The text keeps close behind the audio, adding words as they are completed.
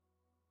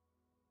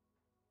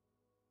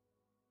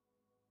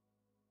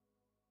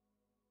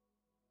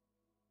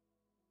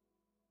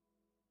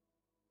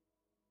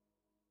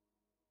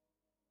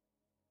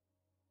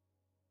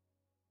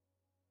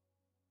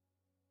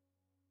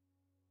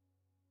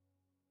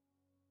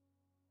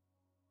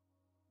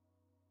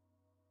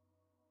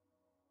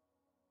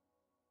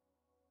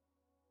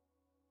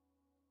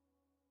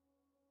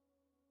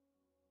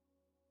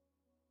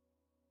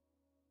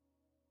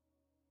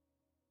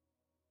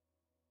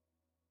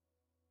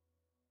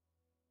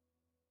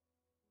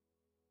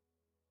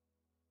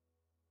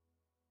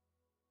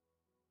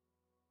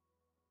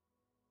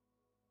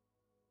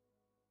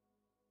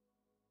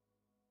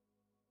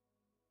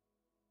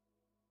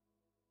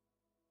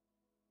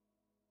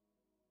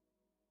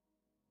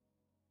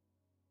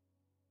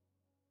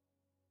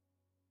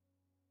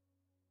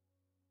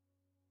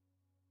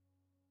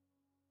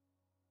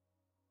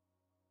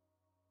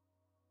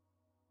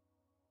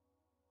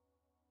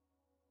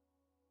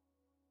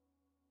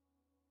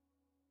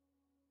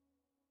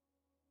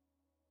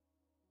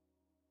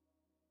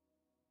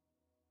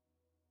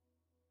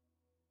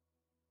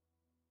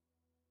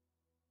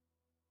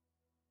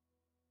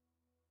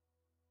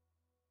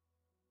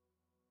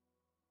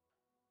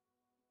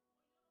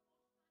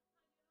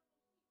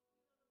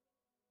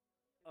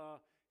a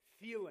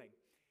feeling.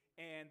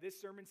 And this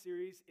sermon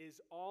series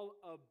is all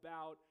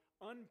about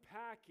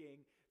unpacking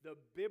the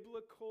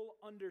biblical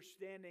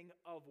understanding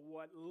of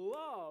what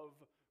love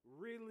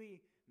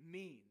really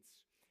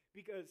means.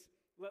 Because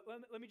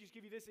let me just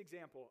give you this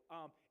example.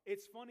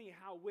 It's funny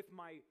how with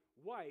my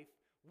wife,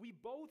 we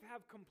both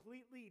have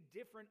completely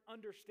different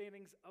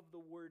understandings of the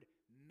word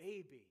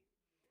maybe.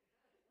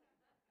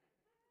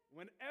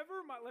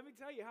 Let me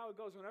tell you how it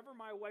goes. Whenever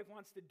my wife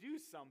wants to do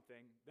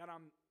something that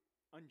I'm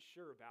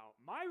unsure about,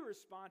 my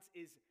response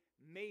is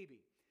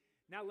maybe.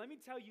 Now, let me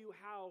tell you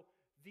how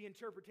the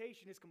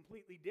interpretation is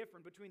completely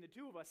different between the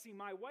two of us. See,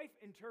 my wife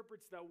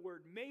interprets the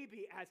word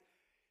maybe as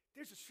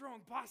there's a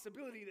strong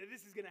possibility that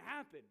this is going to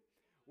happen.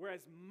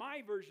 Whereas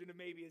my version of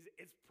maybe is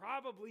it's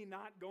probably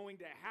not going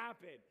to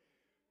happen.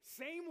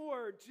 Same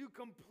word, two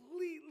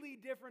completely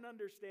different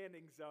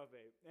understandings of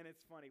it. And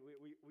it's funny,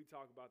 we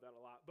talk about that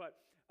a lot. But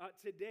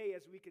today,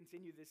 as we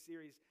continue this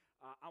series,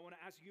 I want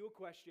to ask you a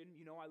question.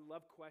 You know, I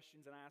love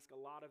questions, and I ask a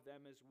lot of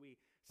them as we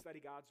study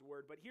God's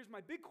Word. But here's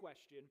my big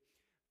question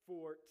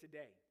for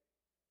today.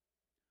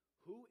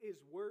 Who is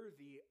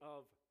worthy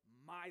of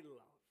my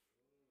love?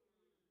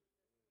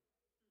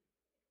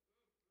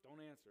 Don't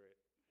answer it.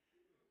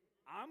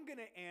 I'm going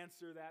to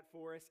answer that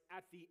for us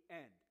at the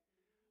end.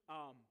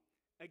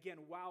 Again,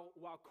 while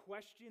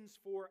questions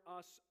for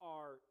us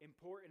are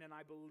important, and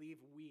I believe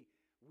we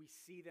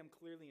see them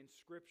clearly in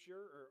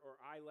Scripture, or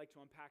I like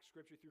to unpack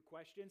Scripture through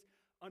questions,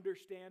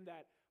 understand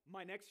that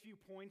my next few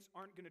points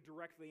aren't going to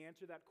directly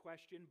answer that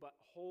question, but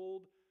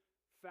hold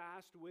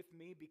fast with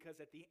me,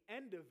 because at the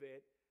end of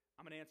it,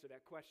 I'm going to answer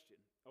that question,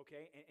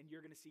 okay? And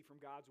you're going to see from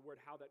God's Word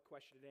how that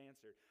question is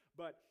answered.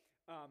 But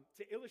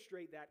to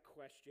illustrate that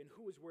question,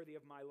 who is worthy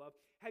of my love,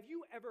 have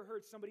you ever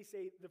heard somebody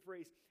say the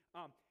phrase,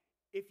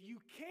 if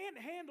you can't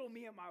handle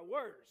me at my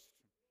worst,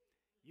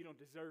 you don't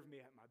deserve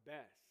me at my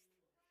best?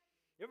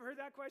 You ever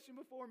heard that question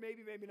before? Maybe,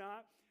 maybe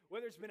not.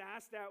 Whether it's been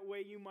asked that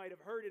way, you might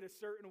have heard it a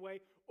certain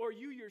way, or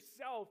you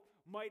yourself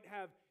might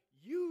have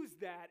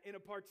used that in a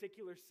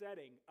particular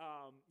setting.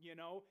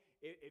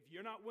 If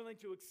you're not willing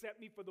to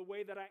accept me for the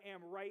way that I am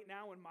right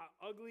now in my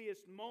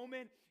ugliest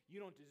moment, you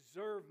don't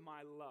deserve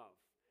my love.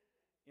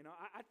 You know,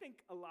 I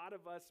think a lot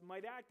of us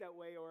might act that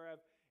way or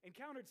have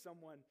encountered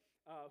someone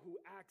who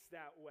acts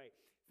that way.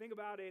 Think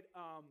about it.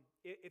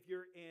 If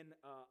you're in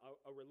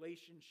a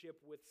relationship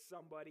with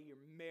somebody,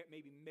 you're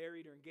maybe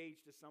married or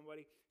engaged to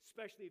somebody,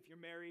 especially if you're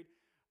married.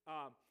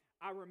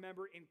 I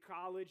remember in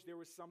college, there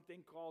was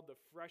something called the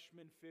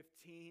Freshman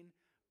 15.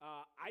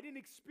 I didn't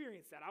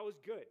experience that. I was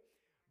good.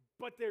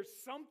 But there's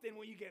something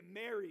when you get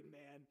married,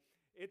 man.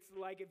 It's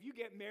like if you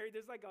get married,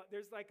 there's like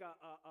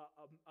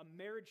a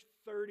marriage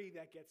 30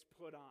 that gets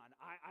put on.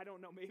 I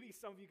don't know. Maybe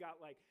some of you got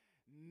like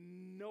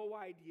no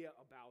idea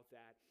about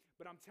that.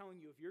 But I'm telling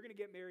you, if you're going to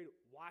get married,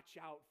 watch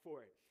out for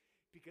it.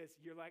 Because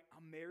you're like,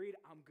 I'm married,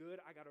 I'm good,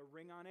 I got a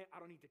ring on it,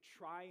 I don't need to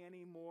try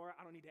anymore,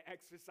 I don't need to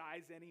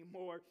exercise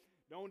anymore.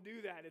 Don't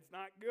do that, it's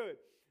not good.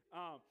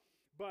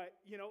 But,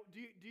 you know,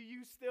 do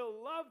you still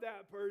love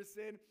that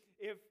person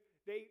if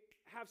they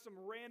have some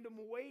random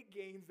weight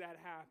gains that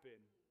happen?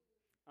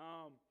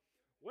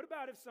 What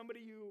about if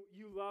somebody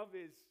you love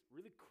is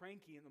really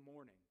cranky in the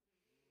morning?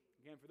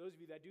 Again, for those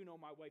of you that do know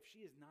my wife,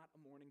 she is not a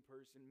morning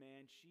person,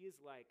 man. She's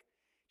like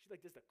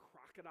just a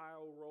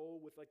crocodile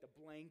roll with like the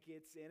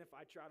blankets in. If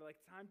I try to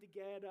time to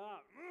get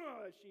up,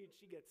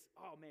 she gets,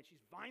 oh man,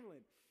 she's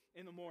violent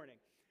in the morning.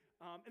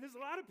 And there's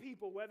a lot of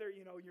people, whether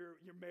you're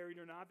married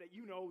or not, that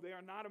they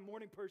are not a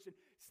morning person.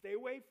 Stay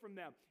away from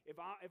them. If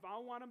I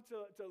want them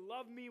to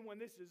love me when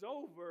this is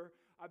over,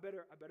 I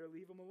better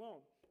leave them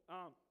alone.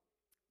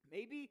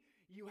 Maybe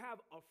you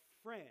have a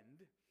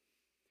friend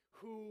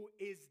who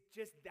is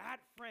just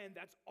that friend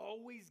that's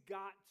always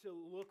got to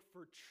look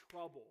for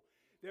trouble.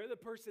 They're the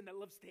person that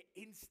loves to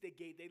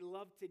instigate. They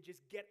love to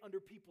just get under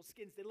people's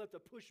skins. They love to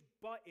push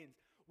buttons,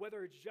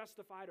 whether it's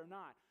justified or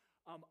not.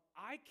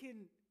 I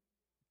can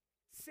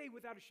say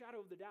without a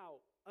shadow of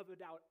a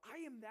doubt,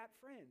 I am that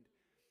friend.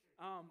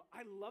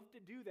 I love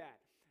to do that.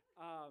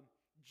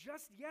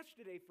 Just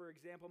yesterday, for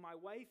example, my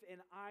wife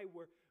and I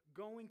were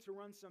going to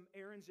run some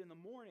errands in the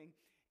morning.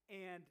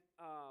 And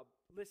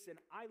listen,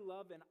 I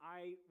love and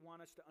I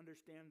want us to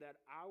understand that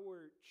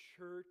our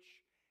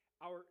church,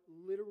 our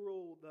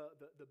literal,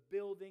 the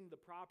building, the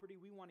property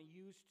we want to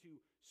use to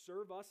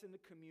serve us in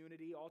the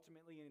community,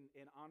 ultimately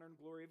in honor and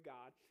glory of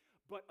God.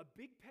 But a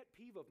big pet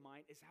peeve of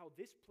mine is how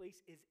this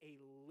place is a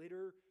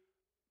litter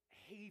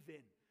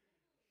haven.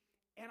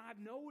 And I've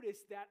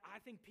noticed that I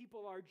think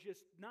people are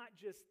not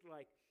just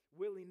like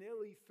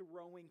willy-nilly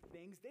throwing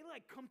things. They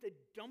come to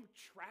dump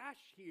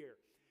trash here.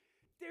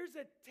 There's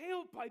a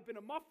tailpipe and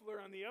a muffler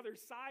on the other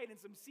side and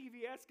some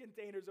CVS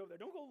containers over there.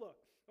 Don't go look.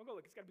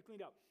 It's got to be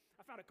cleaned up.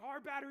 I found a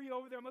car battery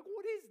over there. I'm like,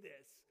 what is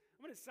this?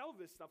 I'm going to sell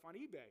this stuff on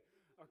eBay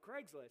or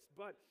Craigslist.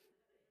 But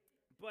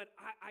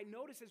I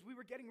noticed as we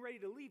were getting ready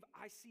to leave,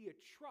 I see a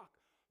truck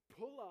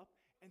pull up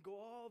and go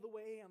all the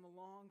way on the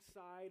long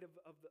side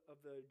of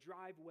the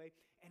driveway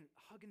and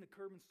hugging the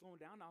curb and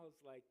slowing down. I was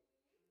like,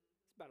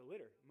 it's about a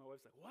litter. My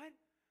wife's like, what?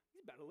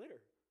 It's about a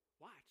litter.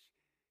 Watch.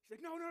 She's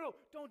like, no,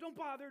 don't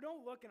bother,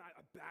 don't look. And I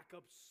back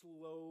up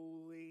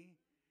slowly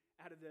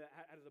out of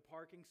the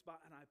parking spot,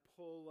 and I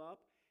pull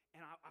up,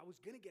 and I was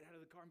going to get out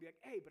of the car and be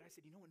like, hey, but I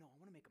said, you know what, no, I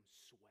want to make him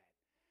sweat.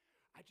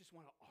 I just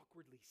want to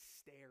awkwardly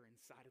stare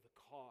inside of the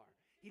car.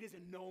 He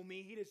doesn't know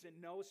me. He doesn't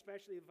know,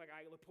 especially if I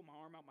put my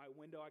arm out my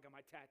window. I got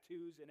my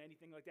tattoos and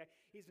anything like that.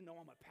 He doesn't know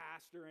I'm a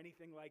pastor or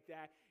anything like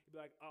that. He'd be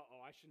like,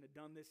 uh-oh, I shouldn't have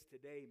done this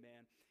today,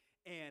 man.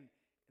 And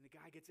the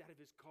guy gets out of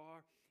his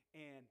car,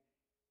 and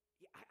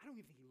I don't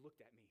even think he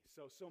looked at me.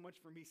 So much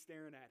for me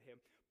staring at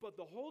him. But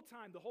the whole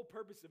time, the whole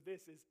purpose of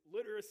this is,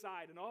 litter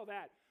aside and all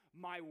that,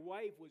 my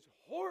wife was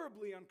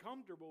horribly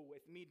uncomfortable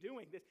with me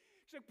doing this.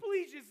 She's like,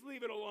 please just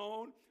leave it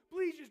alone.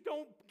 Please just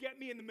don't get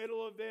me in the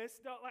middle of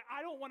this.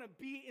 I don't want to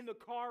be in the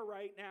car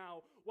right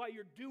now while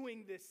you're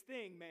doing this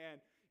thing, man.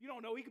 You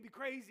don't know. He could be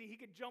crazy. He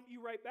could jump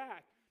you right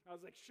back. I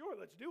was like, sure,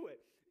 let's do it.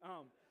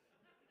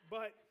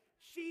 But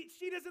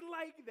she doesn't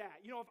like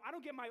that. You know, if I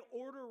don't get my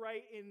order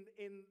right in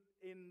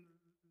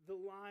the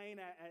line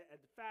at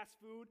the fast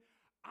food,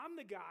 I'm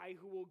the guy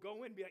who will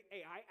go in and be like,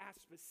 hey, I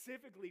asked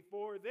specifically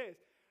for this.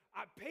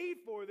 I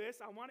paid for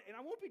this. I want it, and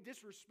I won't be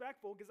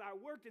disrespectful because I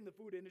worked in the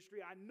food industry.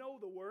 I know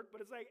the work,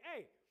 but it's like,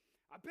 hey,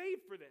 I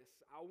paid for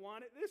this. I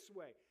want it this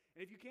way.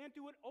 And if you can't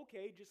do it,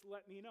 okay, just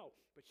let me know.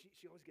 But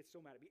she always gets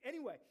so mad at me.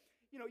 Anyway,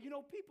 you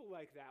know people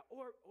like that,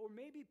 or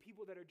maybe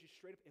people that are just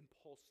straight up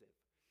impulsive.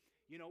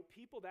 You know,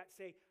 people that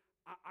say,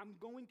 I'm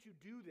going to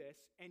do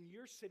this, and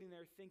you're sitting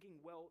there thinking,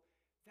 well,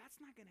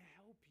 that's not going to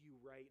help you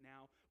right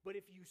now. But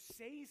if you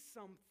say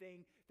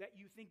something that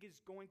you think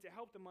is going to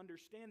help them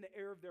understand the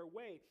error of their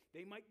way,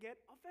 they might get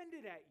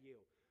offended at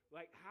you.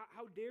 Like,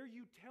 how dare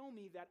you tell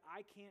me that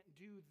I can't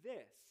do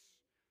this?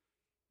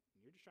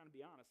 And you're just trying to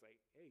be honest,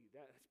 like, hey,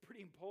 that's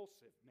pretty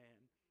impulsive,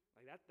 man.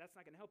 Like, that's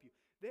not going to help you.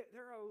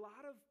 There are a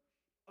lot of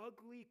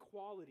ugly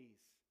qualities.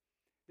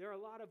 There are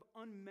a lot of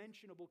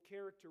unmentionable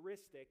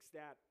characteristics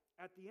that,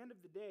 at the end of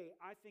the day,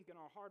 I think in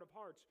our heart of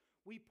hearts,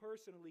 we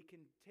personally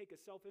can take a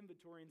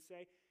self-inventory and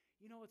say,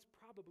 you know, it's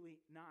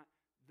probably not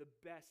the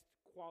best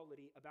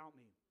quality about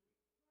me.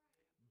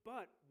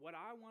 But what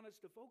I want us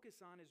to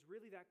focus on is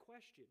really that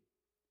question.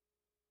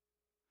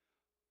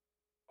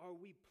 Are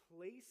we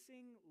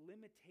placing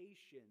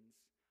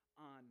limitations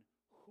on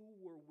who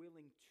we're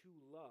willing to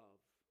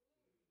love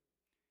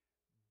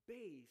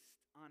based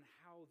on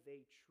how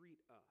they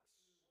treat us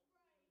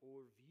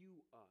or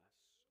view us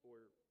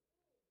or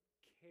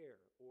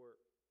care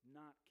or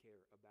not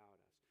care about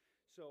us?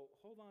 So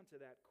hold on to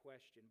that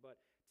question. But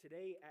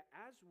today,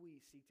 as we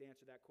seek to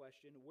answer that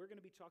question, we're going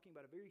to be talking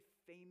about a very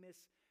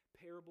famous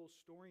parable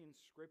story in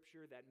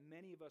Scripture that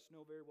many of us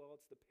know very well.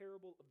 It's the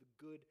parable of the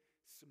Good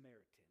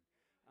Samaritan.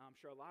 I'm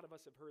sure a lot of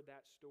us have heard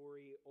that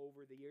story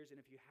over the years. And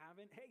if you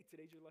haven't, hey,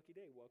 today's your lucky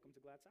day. Welcome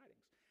to Glad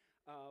Tidings.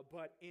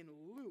 But in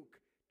Luke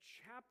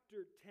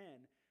chapter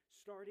 10,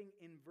 starting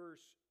in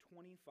verse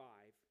 25,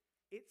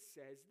 it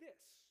says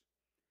this.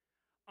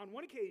 On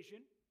one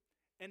occasion,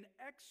 an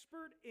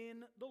expert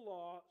in the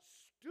law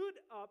stood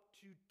up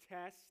to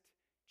test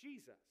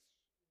Jesus.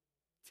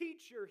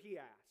 Teacher, he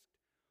asked,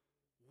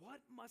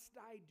 what must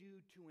I do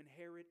to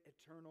inherit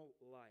eternal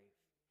life?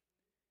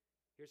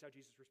 Here's how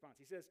Jesus responds.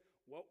 He says,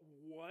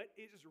 what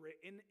is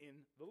written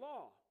in the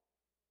law?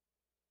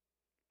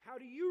 How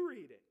do you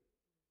read it?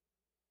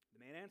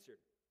 The man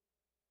answered,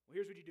 well,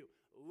 here's what you do.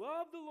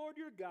 Love the Lord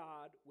your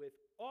God with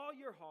all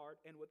your heart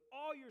and with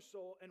all your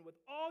soul and with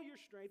all your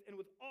strength and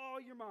with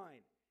all your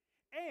mind.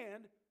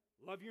 And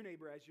love your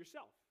neighbor as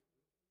yourself.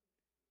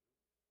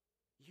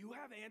 You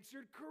have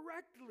answered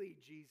correctly,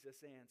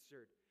 Jesus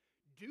answered.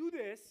 Do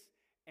this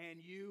and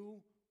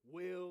you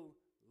will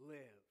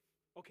live.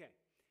 Okay,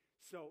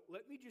 so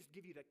let me just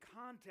give you the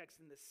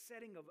context and the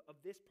setting of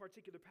this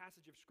particular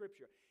passage of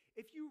Scripture.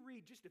 If you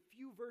read just a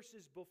few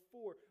verses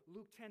before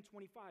Luke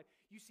 10:25,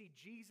 you see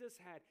Jesus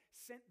had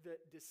sent the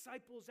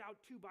disciples out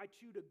 2 by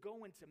 2 to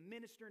go and to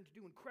minister and to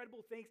do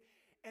incredible things.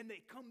 And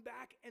they come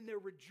back and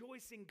they're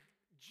rejoicing.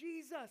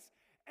 Jesus,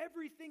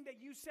 everything that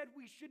you said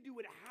we should do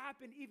would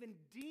happen. Even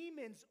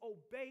demons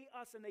obey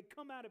us and they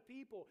come out of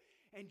people.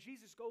 And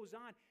Jesus goes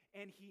on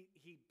and he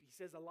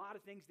says a lot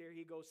of things there.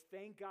 He goes,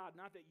 thank God,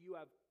 not that you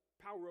have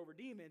power over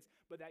demons,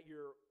 but that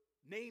your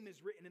name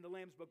is written in the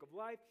Lamb's Book of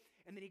Life.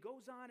 And then he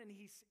goes on and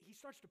he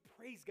starts to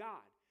praise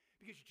God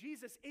because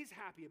Jesus is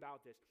happy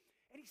about this.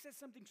 And he says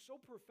something so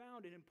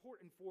profound and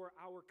important for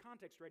our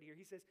context right here.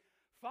 He says,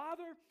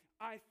 Father,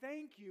 I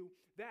thank you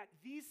that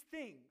these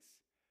things,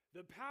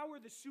 the power,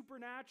 the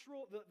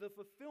supernatural, the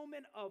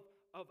fulfillment of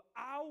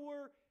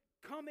our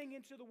coming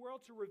into the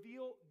world to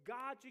reveal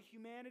God to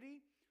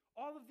humanity,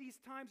 all of these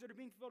times that are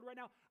being fulfilled right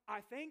now, I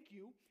thank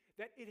you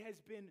that it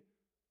has been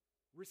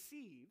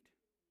received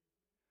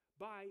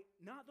by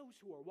not those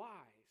who are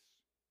wise,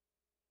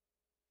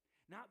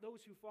 not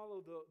those who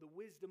follow the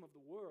wisdom of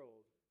the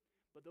world,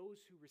 but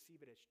those who receive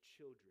it as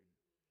children,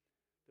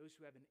 those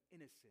who have an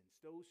innocence,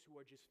 those who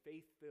are just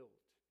faith-filled,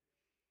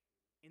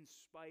 in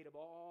spite of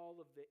all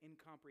of the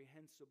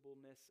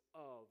incomprehensibleness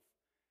of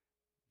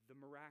the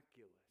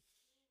miraculous,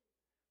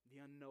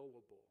 the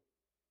unknowable.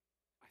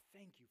 I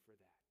thank you for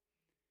that.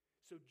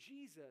 So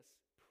Jesus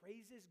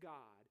praises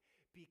God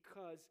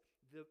because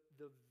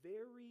the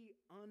very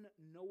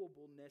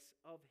unknowableness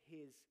of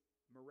his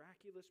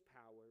miraculous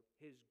power,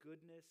 his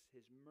goodness,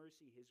 his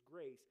mercy, his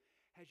grace,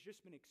 has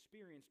just been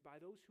experienced by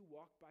those who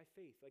walk by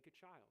faith like a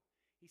child.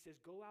 He says,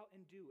 go out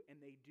and do, and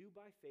they do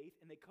by faith,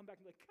 and they come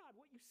back and be like, God,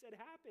 what you said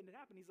happened, it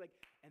happened. He's like,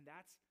 and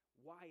that's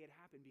why it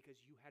happened,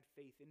 because you had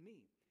faith in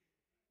me.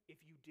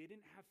 If you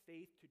didn't have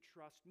faith to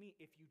trust me,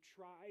 if you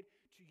tried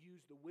to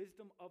use the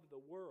wisdom of the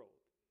world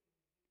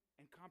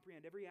and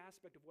comprehend every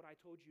aspect of what I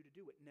told you to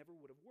do, it never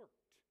would have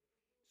worked.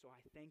 So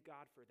I thank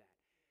God for that.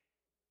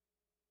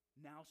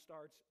 Now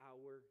starts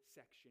our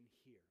section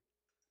here.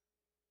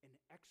 An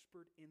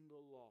expert in the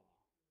law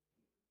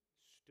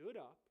stood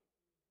up,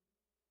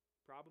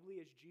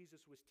 probably as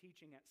Jesus was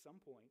teaching at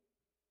some point,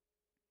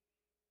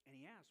 and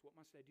he asked, what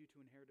must I do to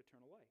inherit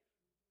eternal life?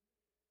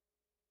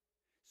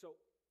 So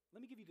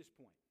let me give you this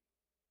point.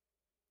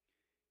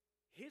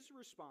 His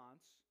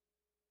response,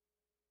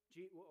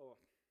 he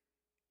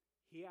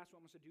asked,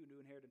 what must I do to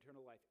inherit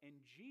eternal life?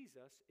 And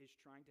Jesus is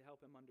trying to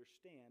help him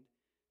understand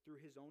through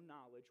his own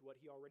knowledge what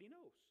he already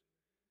knows.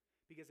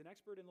 Because an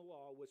expert in the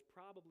law was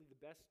probably the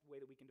best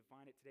way that we can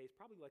define it today is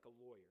probably like a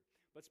lawyer.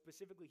 But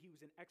specifically, he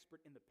was an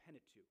expert in the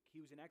Pentateuch. He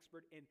was an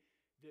expert in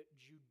the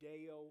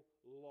Judeo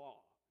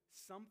law,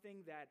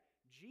 something that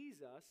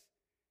Jesus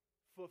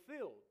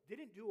fulfilled,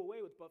 didn't do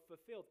away with, but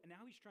fulfilled. And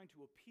now he's trying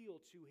to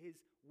appeal to his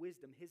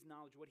wisdom, his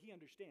knowledge, what he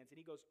understands. And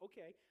he goes,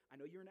 okay, I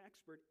know you're an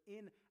expert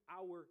in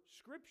our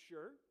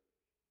scripture.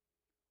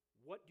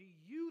 What do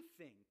you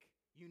think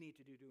you need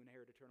to do to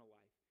inherit eternal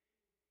life?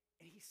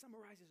 And he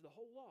summarizes the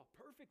whole law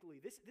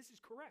perfectly. This is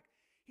correct.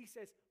 He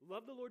says,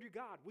 love the Lord your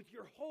God with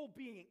your whole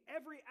being,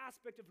 every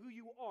aspect of who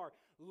you are.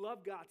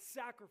 Love God,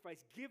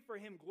 sacrifice, give for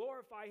him,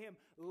 glorify him,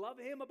 love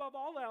him above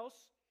all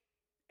else,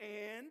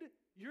 and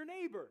your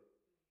neighbor.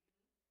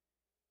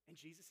 And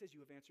Jesus says, you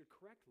have answered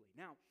correctly.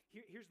 Now,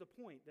 here's the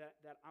point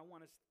that I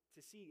want us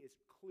to see is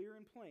clear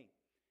and plain,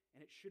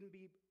 and it shouldn't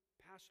be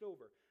passed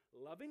over.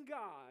 Loving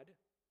God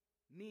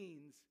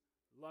means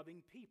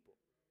loving people.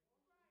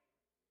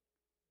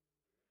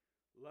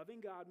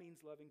 Loving God means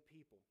loving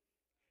people.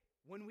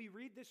 When we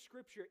read this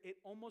scripture, it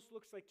almost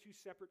looks like two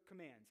separate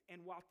commands.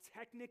 And while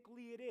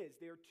technically it is,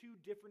 they are two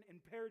different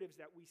imperatives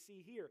that we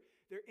see here.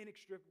 They're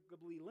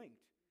inextricably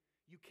linked.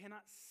 You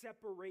cannot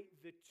separate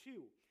the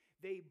two.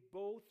 They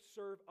both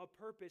serve a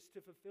purpose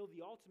to fulfill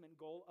the ultimate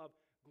goal of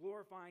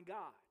glorifying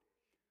God.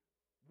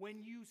 When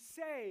you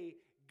say,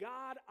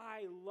 God,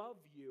 I love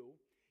you,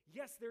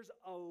 yes, there's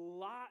a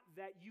lot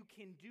that you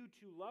can do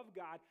to love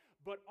God,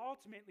 but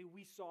ultimately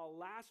we saw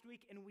last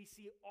week and we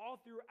see all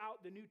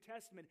throughout the New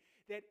Testament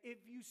that if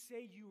you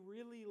say you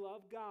really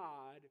love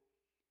God,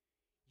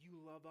 you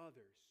love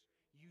others,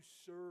 you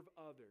serve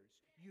others,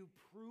 you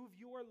prove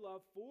your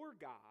love for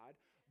God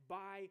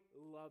by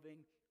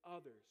loving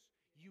others.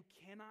 You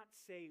cannot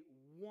say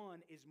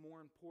one is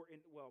more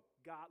important. Well,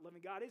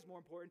 loving God is more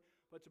important,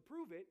 but to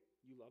prove it,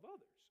 you love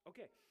others.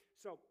 Okay,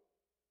 so,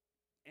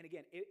 and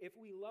again, if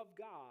we love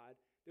God,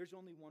 there's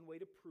only one way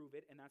to prove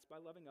it, and that's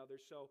by loving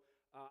others. So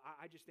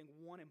I just think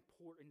one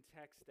important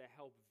text to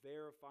help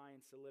verify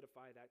and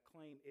solidify that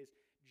claim is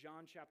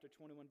John chapter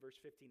 21, verse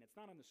 15. It's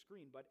not on the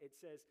screen, but it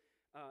says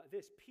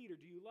this, Peter,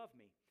 do you love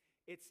me?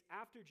 It's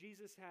after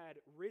Jesus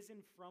had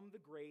risen from the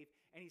grave,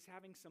 and he's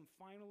having some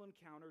final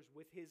encounters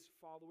with his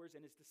followers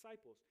and his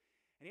disciples.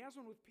 And he has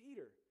one with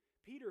Peter.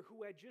 Peter,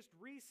 who had just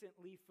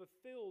recently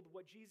fulfilled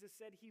what Jesus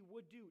said he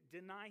would do,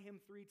 deny him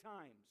 3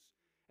 times,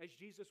 as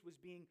Jesus was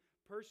being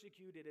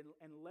persecuted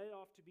and led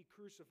off to be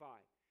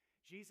crucified.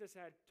 Jesus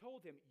had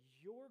told him,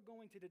 you're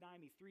going to deny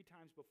me 3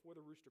 times before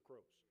the rooster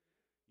crows.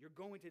 You're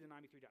going to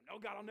deny me 3 times. No,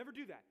 God, I'll never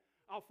do that.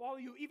 I'll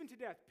follow you even to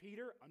death.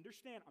 Peter,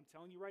 understand, I'm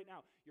telling you right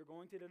now, you're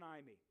going to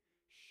deny me.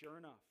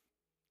 Sure enough,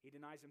 he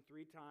denies him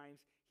 3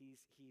 times.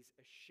 He's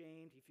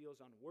ashamed. He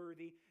feels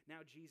unworthy.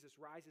 Now Jesus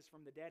rises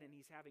from the dead, and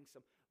he's having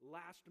some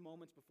last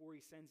moments before he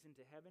sends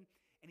into heaven.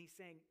 And he's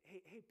saying,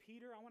 hey,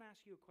 Peter, I want to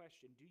ask you a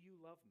question. Do you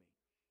love me?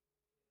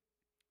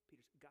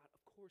 Peter says, God,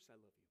 of course I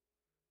love you.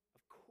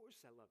 Of course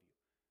I love you.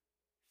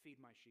 Feed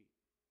my sheep.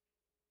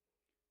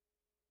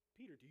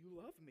 Peter, do you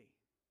love me?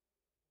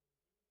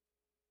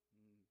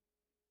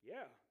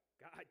 Yeah,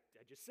 God,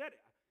 I just said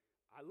it.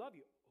 I love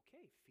you.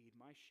 Okay, feed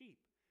my sheep.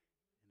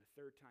 And the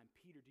 3rd time,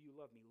 Peter, do you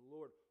love me?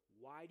 Lord,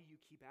 why do you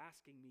keep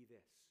asking me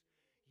this?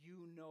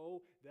 You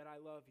know that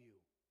I love you.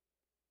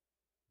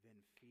 Then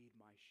feed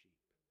my sheep.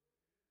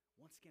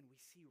 Once again, we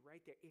see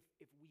right there,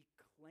 if we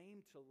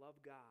claim to love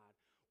God,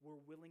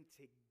 we're willing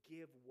to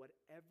give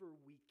whatever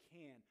we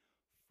can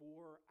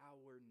for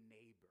our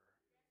neighbor.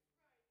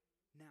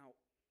 Now,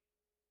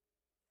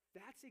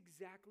 that's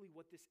exactly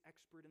what this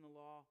expert in the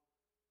law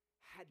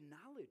had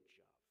knowledge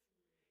of.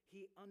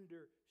 He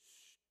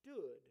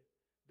understood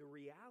the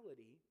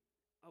reality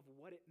of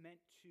what it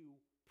meant to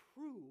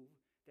prove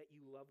that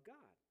you love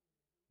God.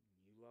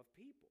 You love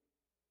people.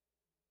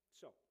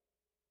 So,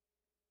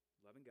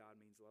 loving God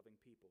means loving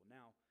people.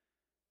 Now,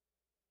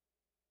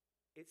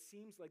 it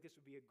seems like this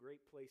would be a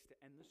great place to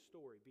end the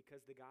story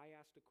because the guy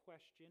asked a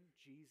question.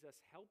 Jesus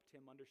helped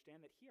him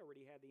understand that he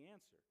already had the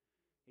answer.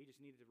 He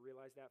just needed to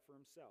realize that for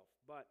himself.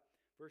 But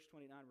verse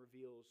 29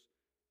 reveals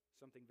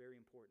something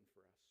very important for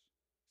us.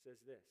 It says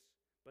this,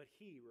 but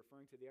he,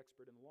 referring to the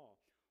expert in the law,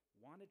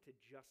 wanted to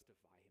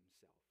justify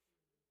himself.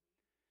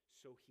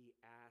 So he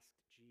asked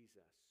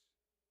Jesus,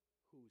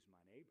 who's my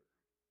neighbor?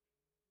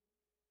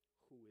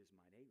 Who is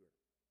my neighbor?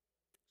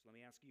 So let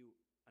me ask you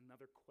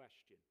another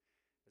question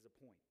as a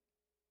point.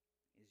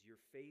 Is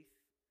your faith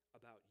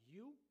about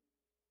you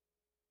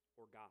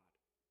or God?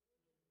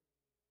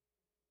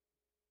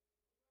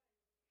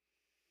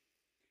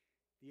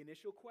 The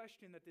initial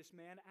question that this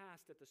man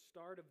asked at the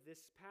start of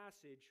this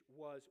passage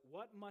was,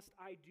 what must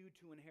I do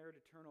to inherit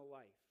eternal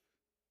life?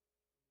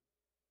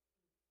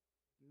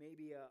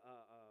 Maybe a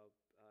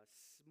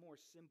more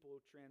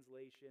simple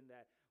translation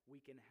that we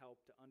can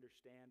help to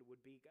understand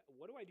would be,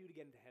 what do I do to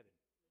get into heaven?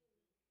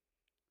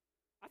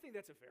 I think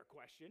that's a fair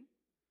question.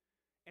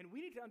 And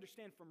we need to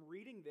understand from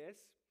reading this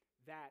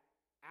that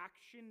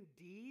action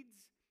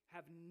deeds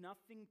have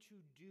nothing to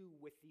do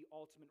with the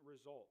ultimate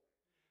result.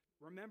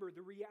 Remember,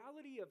 the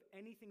reality of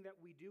anything that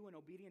we do in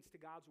obedience to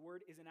God's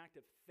word is an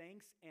act of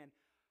thanks and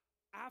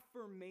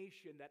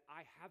affirmation that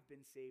I have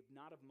been saved,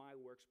 not of my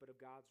works, but of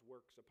God's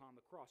works upon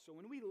the cross. So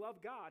when we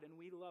love God and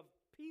we love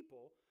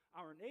people,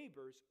 our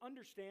neighbors,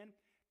 understand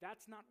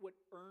that's not what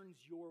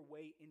earns your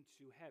way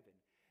into heaven.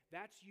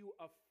 That's you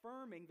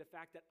affirming the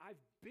fact that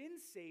I've been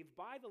saved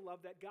by the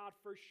love that God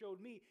first showed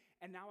me,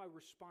 and now I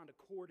respond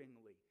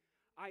accordingly.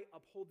 I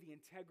uphold the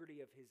integrity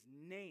of his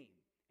name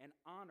and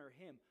honor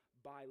him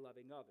by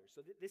loving others.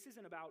 So this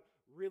isn't about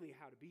really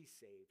how to be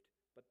saved,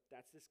 but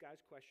that's this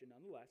guy's question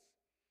nonetheless.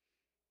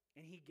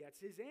 And he gets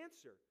his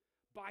answer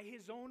by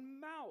his own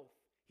mouth.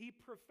 He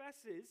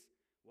professes,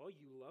 well,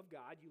 you love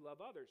God, you love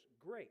others.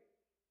 Great.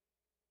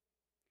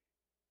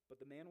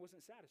 But the man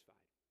wasn't satisfied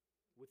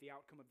with the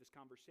outcome of this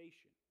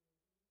conversation.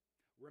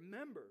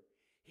 Remember,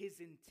 his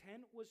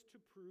intent was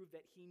to prove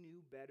that he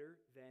knew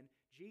better than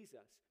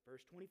Jesus.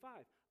 Verse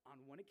 25,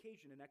 on one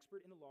occasion, an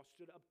expert in the law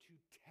stood up to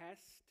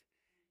test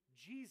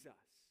Jesus.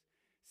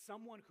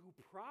 Someone who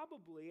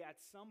probably at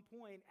some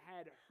point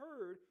had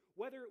heard,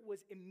 whether it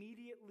was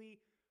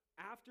immediately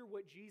after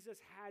what Jesus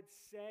had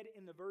said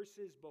in the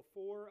verses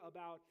before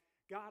about,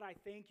 God, I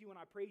thank you and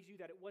I praise you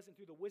that it wasn't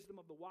through the wisdom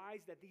of the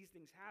wise that these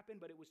things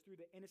happened, but it was through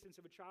the innocence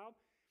of a child.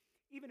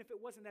 Even if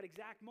it wasn't that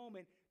exact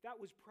moment, that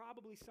was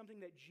probably something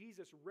that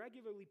Jesus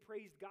regularly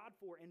praised God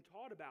for and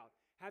taught about,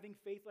 having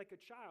faith like a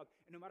child.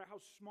 And no matter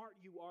how smart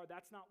you are,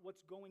 that's not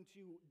what's going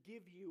to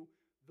give you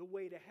the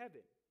way to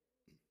heaven.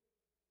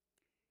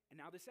 And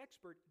now this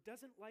expert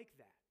doesn't like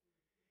that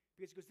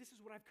because he goes, this is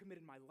what I've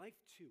committed my life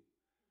to.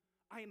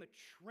 I am a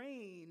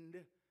trained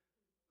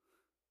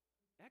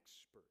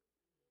expert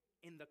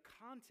in the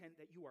content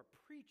that you are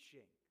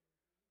preaching.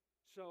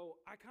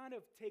 So I kind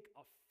of take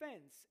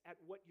offense at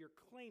what you're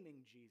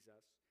claiming,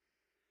 Jesus.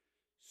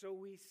 So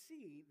we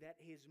see that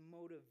his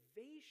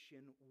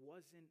motivation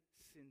wasn't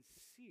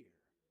sincere.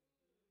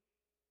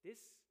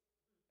 This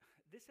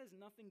has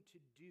nothing to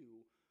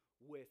do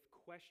with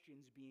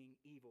questions being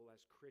evil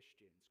as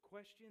Christians.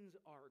 Questions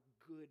are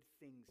good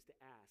things to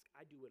ask.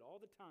 I do it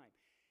all the time.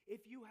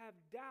 If you have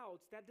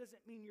doubts, that doesn't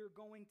mean you're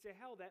going to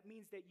hell. That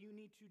means that you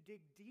need to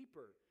dig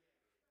deeper.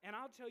 And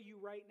I'll tell you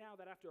right now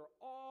that after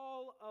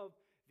all of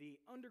the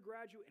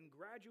undergraduate and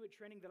graduate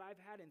training that I've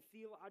had in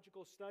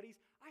theological studies,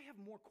 I have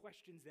more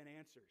questions than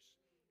answers.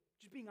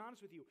 Just being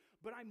honest with you.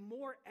 But I'm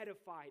more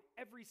edified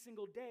every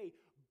single day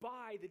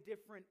by the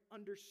different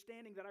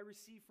understanding that I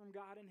receive from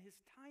God and his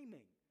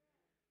timing.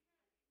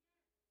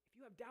 If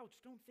you have doubts,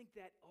 don't think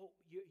that,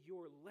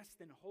 you're less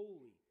than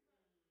holy.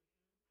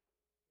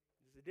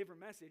 This is a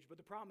different message, but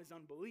the problem is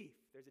unbelief.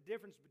 There's a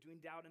difference between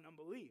doubt and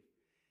unbelief.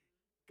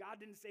 God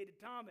didn't say to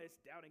Thomas,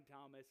 doubting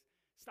Thomas,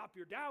 stop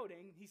your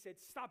doubting. He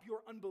said, stop your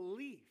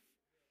unbelief.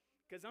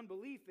 Because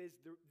unbelief is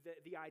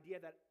the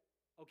idea that,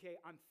 okay,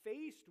 I'm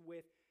faced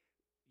with,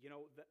 the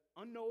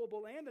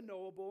unknowable and the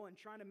knowable and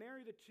trying to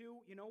marry the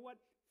two. You know what?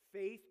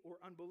 Faith or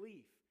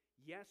unbelief.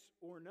 Yes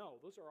or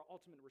no. Those are our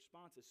ultimate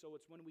responses. So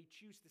it's when we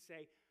choose to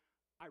say,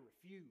 I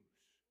refuse,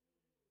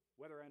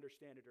 whether I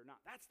understand it or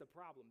not. That's the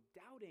problem.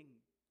 Doubting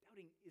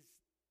is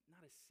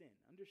not a sin.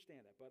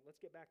 Understand that. But let's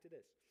get back to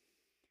this.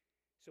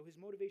 So his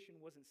motivation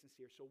wasn't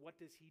sincere. So what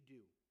does he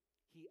do?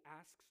 He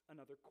asks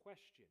another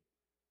question.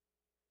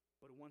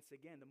 But once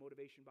again, the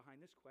motivation behind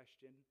this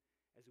question,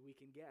 as we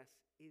can guess,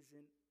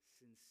 isn't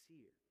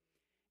sincere.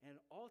 And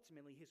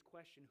ultimately, his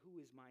question, who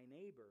is my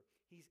neighbor?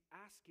 He's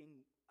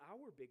asking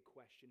our big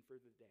question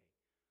for the day.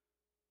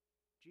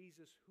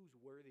 Jesus, who's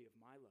worthy of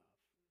my love?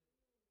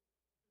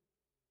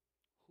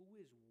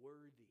 Who is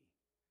worthy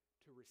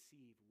to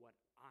receive what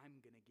I'm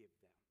going to give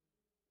them?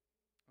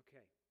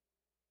 Okay.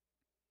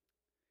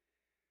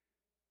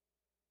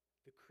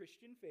 The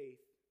Christian faith,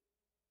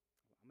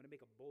 I'm going to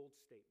make a bold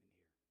statement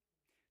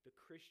here. The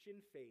Christian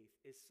faith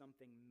is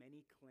something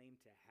many claim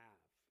to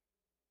have,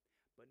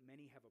 but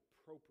many have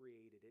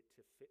appropriated it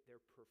to fit their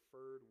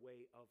preferred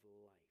way of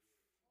life.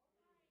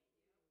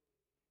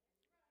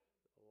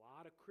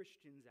 lot of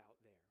Christians out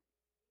there.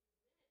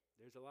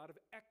 There's a lot of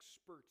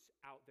experts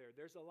out there.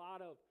 There's a lot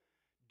of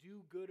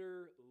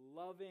do-gooder,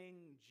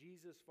 loving,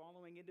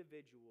 Jesus-following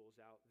individuals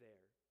out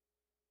there.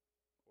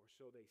 Or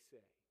so they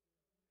say.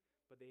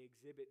 But they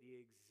exhibit the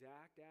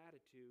exact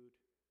attitude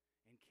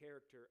and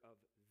character of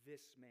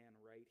this man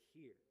right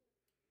here.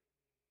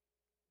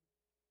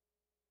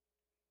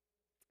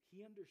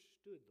 He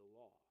understood the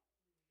law.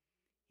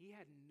 He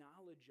had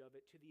knowledge of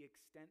it to the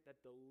extent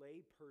that the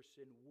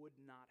layperson would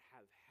not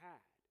have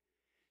had.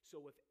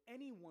 So if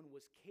anyone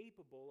was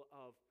capable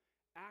of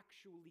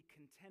actually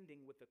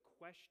contending with the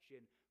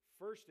question,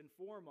 first and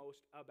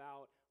foremost,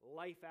 about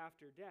life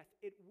after death,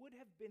 it would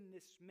have been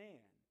this man.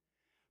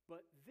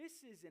 But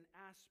this is an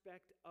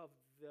aspect of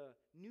the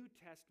New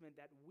Testament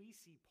that we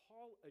see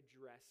Paul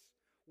address,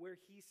 where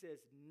he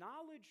says,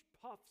 knowledge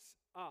puffs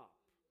up,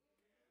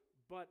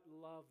 but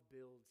love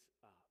builds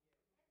up.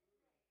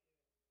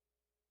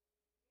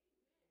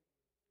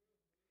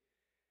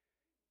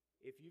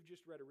 If you've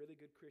just read a really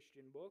good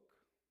Christian book,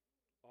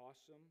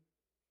 awesome.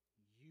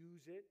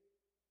 Use it,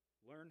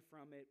 learn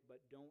from it,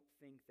 but don't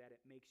think that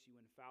it makes you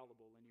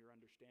infallible in your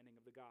understanding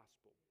of the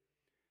gospel.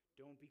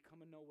 Don't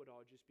become a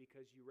know-it-all just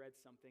because you read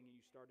something and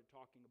you started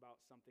talking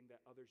about something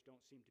that others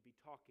don't seem to be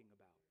talking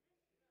about.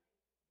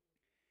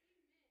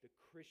 The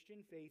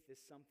Christian faith is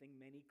something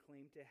many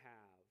claim to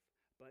have,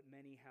 but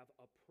many have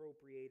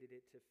appropriated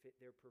it to fit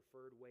their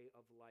preferred way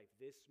of life.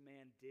 This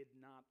man did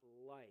not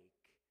like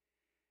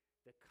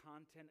the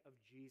content of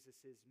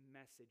Jesus'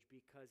 message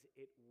because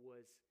it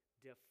was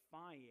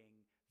defying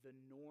the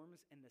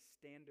norms and the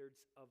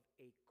standards of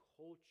a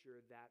culture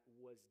that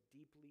was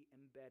deeply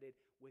embedded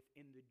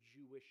within the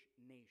Jewish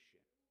nation.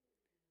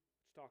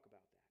 Let's talk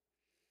about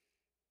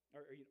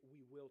that.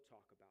 We will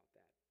talk about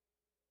that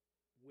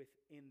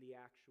within the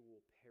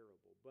actual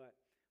parable. But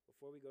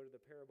before we go to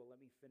the parable,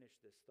 let me finish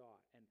this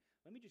thought. And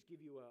let me just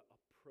give you a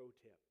pro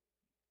tip.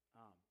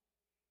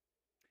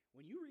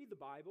 When you read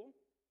the Bible,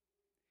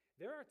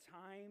 there are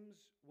times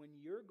when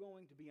you're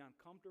going to be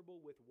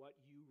uncomfortable with what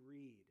you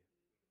read.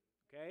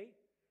 Okay?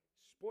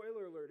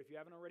 Spoiler alert if you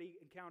haven't already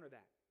encountered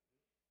that.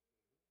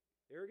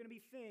 There are going to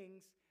be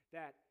things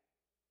that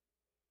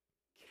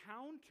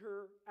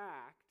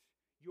counteract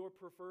your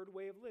preferred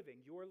way of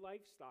living, your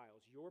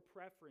lifestyles, your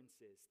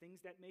preferences, things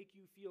that make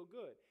you feel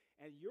good.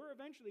 And you're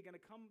eventually going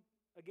to come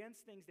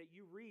against things that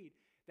you read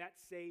that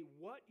say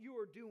what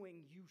you're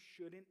doing you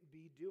shouldn't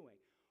be doing.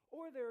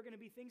 Or there are going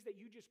to be things that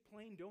you just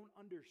plain don't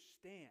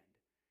understand.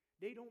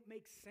 They don't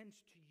make sense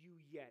to you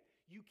yet.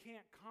 You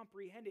can't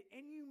comprehend it,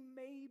 and you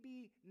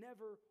maybe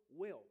never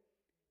will.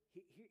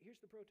 Here's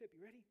the pro tip.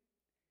 You ready?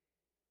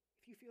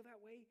 If you feel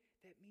that way,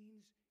 that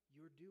means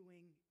you're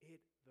doing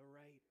it the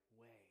right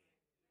way.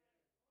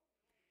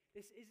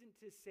 This isn't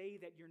to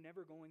say that you're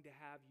never going to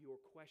have your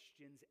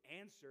questions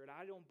answered.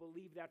 I don't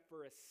believe that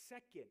for a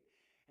second.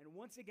 And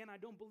once again,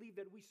 I don't believe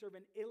that we serve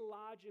an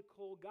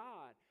illogical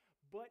God.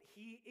 But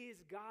He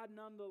is God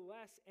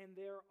nonetheless, and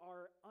there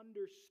are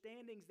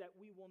understandings that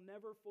we will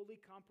never fully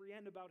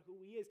comprehend about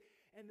who He is.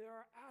 And there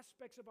are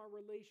aspects of our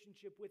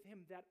relationship with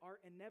Him that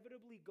are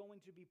inevitably going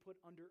to be put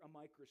under a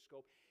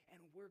microscope, and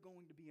we're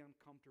going to be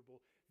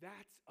uncomfortable.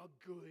 That's a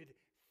good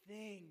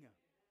thing.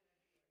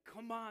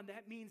 Come on,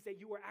 that means that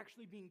you are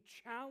actually being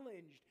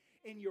challenged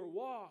in your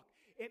walk.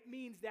 It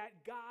means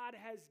that God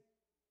has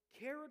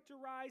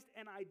characterized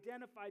and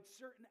identified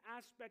certain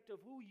aspect of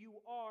who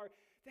you are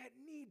that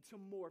need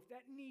to morph,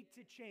 that need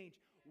to change.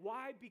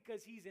 Why?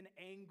 Because He's an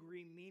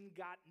angry, mean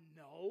God?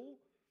 No.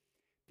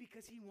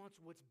 Because He wants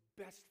what's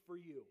best for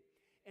you.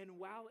 And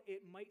while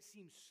it might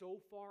seem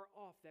so far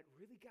off that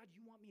really, God,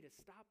 you want me to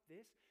stop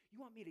this? You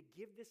want me to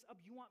give this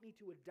up? You want me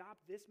to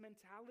adopt this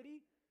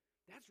mentality?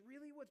 That's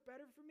really what's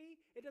better for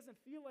me? It doesn't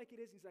feel like it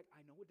is. He's like,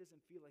 I know it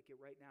doesn't feel like it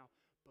right now,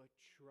 but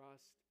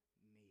trust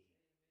me.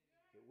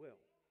 It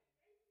will.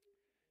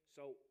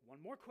 So, one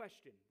more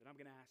question that I'm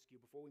going to ask you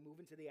before we move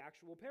into the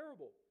actual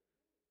parable.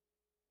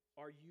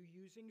 Are you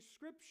using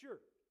Scripture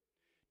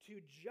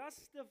to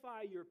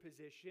justify your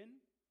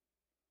position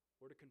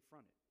or to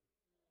confront it?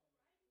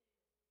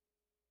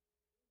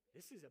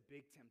 This is a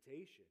big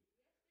temptation.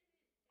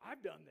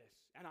 I've done this,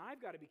 and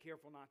I've got to be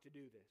careful not to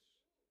do this.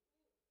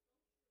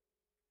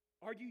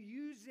 Are you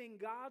using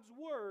God's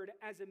Word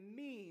as a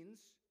means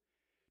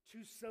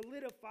to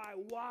solidify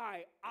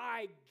why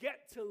I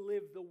get to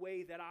live the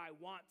way that I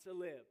want to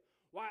live?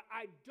 Why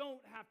I don't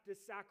have to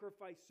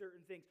sacrifice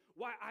certain things?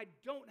 Why I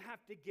don't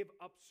have to give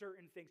up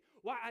certain things?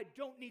 Why I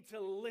don't need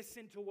to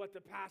listen to what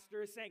the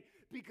pastor is saying?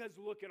 Because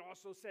look, it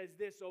also says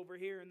this over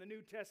here in the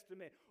New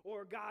Testament,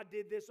 or God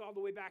did this all the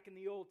way back in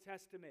the Old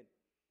Testament.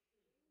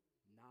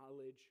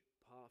 Knowledge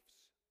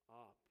puffs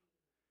up.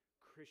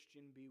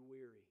 Christian, be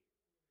weary.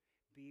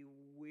 Be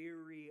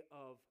weary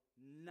of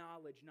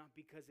knowledge, not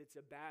because it's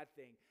a bad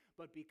thing,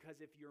 but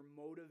because if your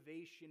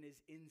motivation is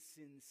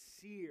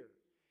insincere,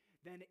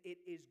 then it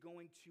is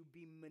going to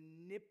be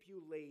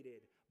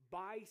manipulated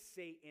by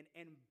Satan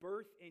and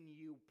birth in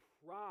you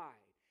pride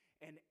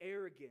and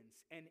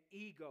arrogance and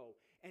ego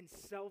and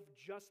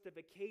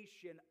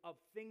self-justification of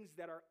things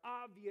that are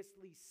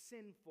obviously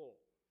sinful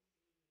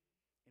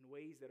in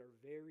ways that are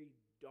very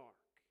dark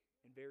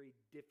and very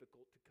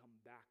difficult to come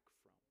back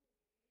from?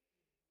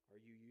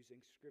 Are you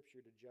using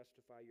Scripture to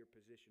justify your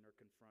position or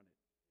confront it?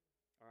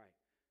 All right.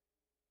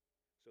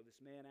 So this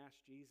man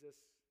asked Jesus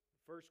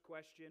the first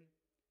question,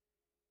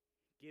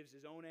 gives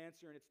his own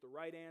answer, and it's the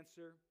right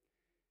answer.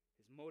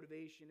 His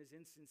motivation is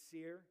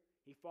insincere.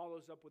 He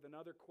follows up with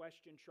another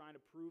question, trying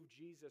to prove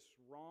Jesus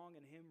wrong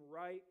and him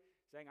right,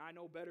 saying, I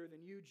know better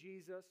than you,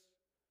 Jesus.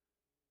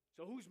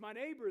 So who's my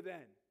neighbor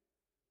then?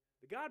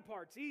 The God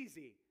part's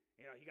easy.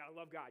 You got to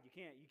love God. You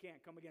can't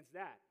come against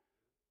that.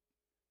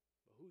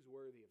 But who's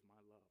worthy of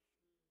my love?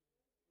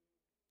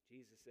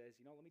 Jesus says,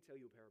 let me tell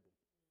you a parable.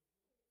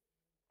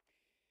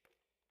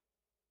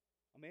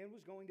 A man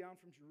was going down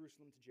from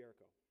Jerusalem to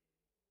Jericho.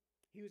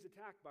 He was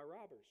attacked by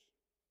robbers.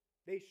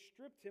 They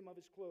stripped him of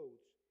his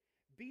clothes,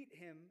 beat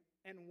him,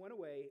 and went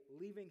away,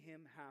 leaving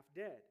him half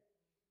dead.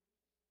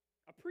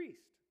 A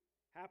priest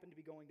happened to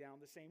be going down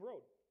the same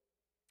road.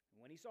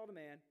 And when he saw the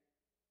man,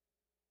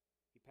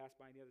 he passed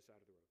by on the other side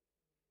of the road.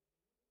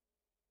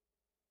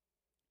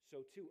 So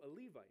too, a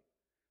Levite,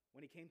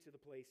 when he came to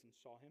the place and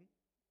saw him,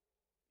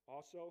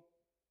 also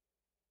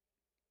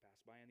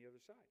passed by on the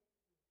other side.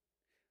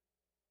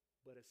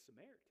 But a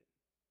Samaritan,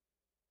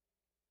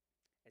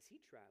 as he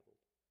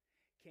traveled,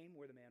 came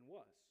where the man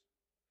was.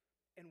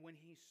 And when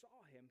he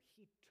saw him,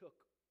 he took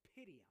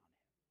pity on him.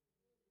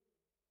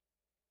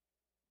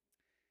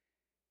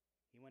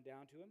 He went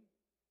down to him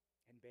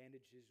and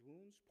bandaged his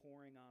wounds,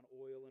 pouring on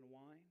oil and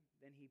wine.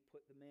 Then he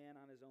put the man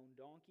on his own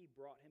donkey,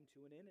 brought him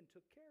to an inn, and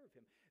took care of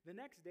him. The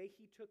next day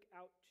he took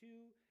out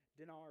 2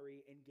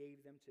 denarii and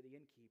gave them to the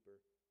innkeeper.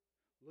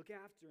 Look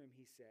after him,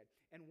 he said,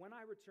 and when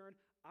I return,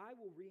 I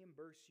will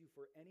reimburse you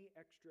for any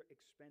extra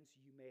expense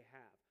you may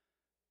have.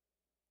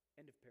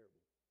 End of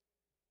parable.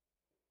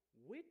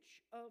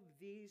 Which of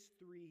these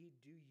 3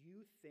 do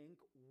you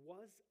think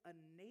was a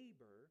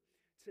neighbor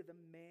to the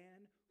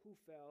man who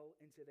fell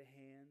into the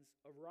hands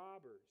of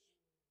robbers?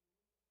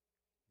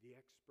 The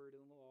expert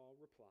in the law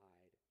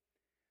replied,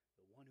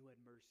 the one who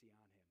had mercy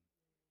on him.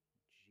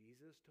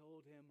 Jesus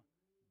told him,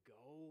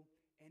 go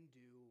and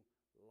do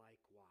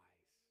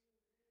likewise.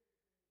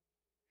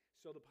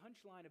 So the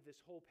punchline of this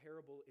whole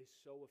parable is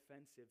so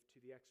offensive to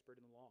the expert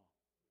in the law.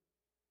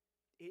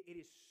 It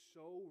is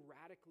so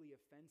radically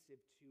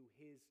offensive to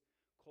his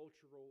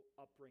cultural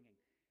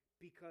upbringing.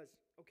 Because,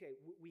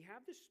 we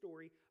have this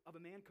story of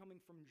a man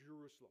coming from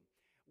Jerusalem.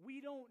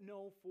 We don't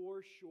know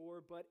for sure,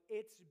 but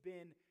it's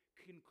been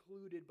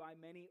concluded by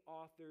many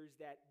authors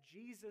that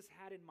Jesus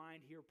had in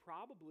mind here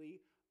probably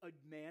a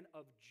man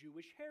of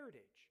Jewish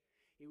heritage.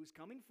 He was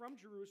coming from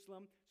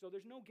Jerusalem, so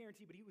there's no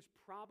guarantee, but he was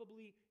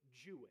probably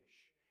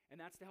Jewish. And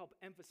that's to help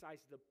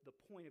emphasize the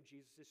point of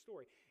Jesus'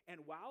 story.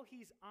 And while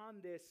he's on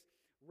this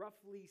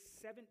roughly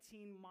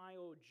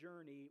 17-mile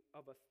journey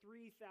of a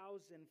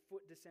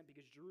 3,000-foot descent,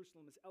 because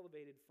Jerusalem is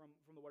elevated from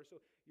the water,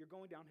 so you're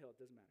going downhill, it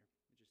doesn't matter.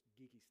 It's just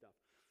geeky stuff.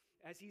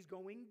 As he's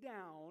going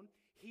down,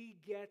 he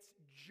gets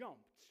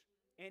jumped,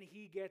 and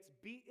he gets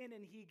beaten,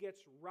 and he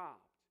gets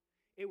robbed.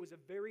 It was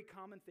a very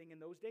common thing in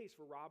those days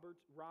for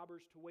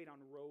robbers to wait on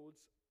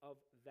roads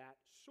of that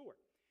sort.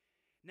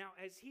 Now,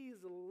 as he's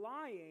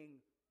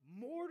lying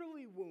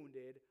mortally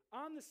wounded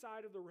on the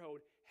side of the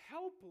road,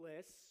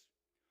 helpless,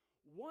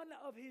 one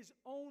of his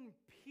own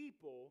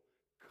people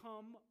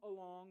come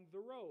along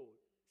the road.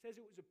 It says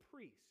it was a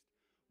priest,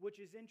 which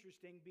is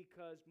interesting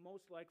because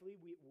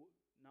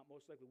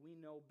we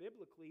know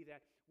biblically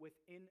that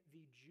within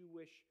the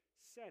Jewish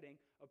setting,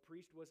 a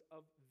priest was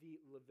of the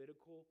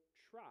Levitical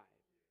tribe,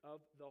 of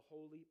the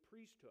holy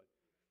priesthood.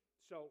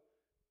 So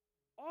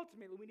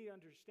ultimately, we need to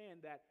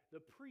understand that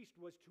the priest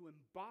was to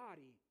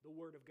embody the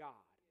Word of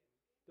God.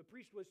 The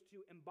priest was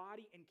to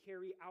embody and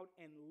carry out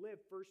and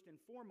live, first and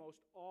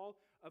foremost, all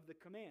of the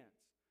commands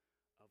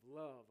of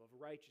love, of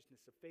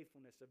righteousness, of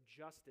faithfulness, of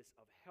justice,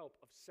 of help,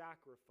 of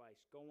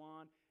sacrifice. Go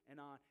on and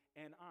on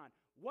and on.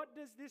 What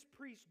does this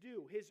priest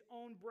do? His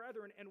own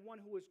brethren and one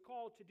who is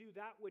called to do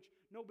that which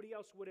nobody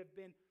else would have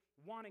been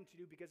wanting to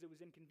do because it was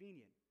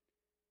inconvenient.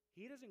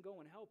 He doesn't go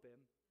and help him.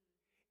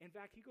 In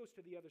fact, he goes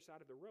to the other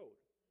side of the road.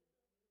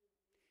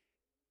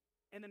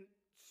 And then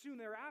soon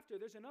thereafter,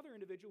 there's another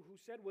individual who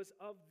said was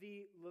of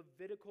the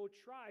Levitical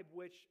tribe,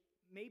 which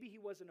maybe he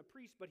wasn't a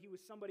priest, but he was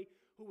somebody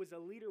who was a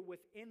leader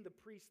within the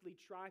priestly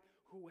tribe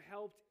who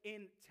helped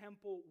in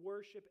temple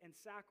worship and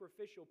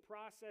sacrificial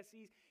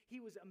processes. He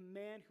was a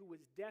man who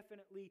was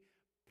definitely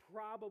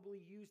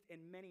probably used in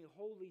many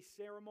holy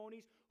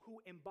ceremonies,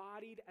 who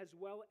embodied as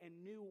well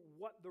and knew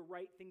what the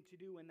right thing to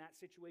do in that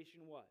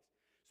situation was.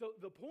 So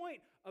the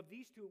point of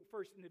these 2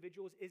 first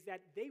individuals is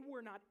that they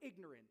were not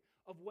ignorant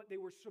of what they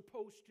were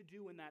supposed to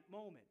do in that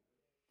moment.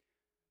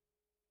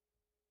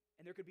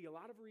 And there could be a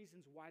lot of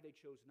reasons why they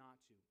chose not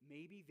to.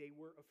 Maybe they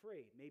were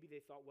afraid. Maybe they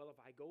thought, well, if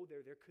I go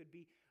there could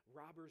be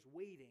robbers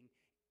waiting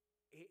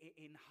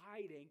in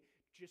hiding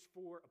just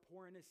for a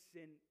poor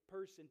innocent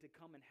person to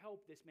come and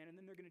help this man, and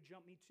then they're going to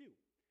jump me too.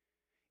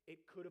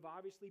 It could have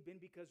obviously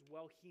been because,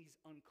 well, he's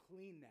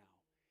unclean now.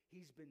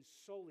 He's been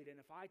sullied, and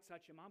if I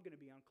touch him, I'm going to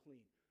be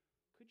unclean.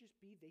 Could just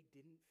be they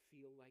didn't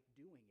feel like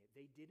doing it.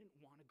 They didn't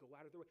want to go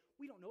out of their way.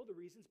 We don't know the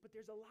reasons, but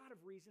there's a lot of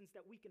reasons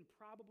that we can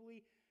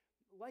probably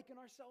liken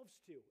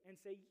ourselves to and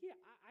say, yeah,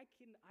 I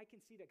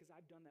can see that because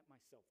I've done that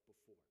myself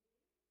before.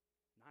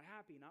 Not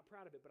happy, not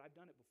proud of it, but I've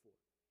done it before.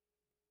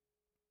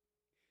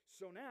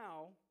 So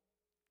now,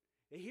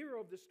 the hero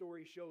of the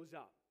story shows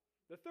up.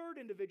 The third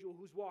individual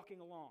who's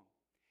walking along,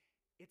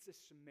 it's a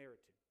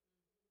Samaritan.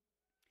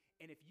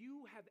 And if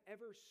you have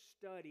ever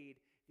studied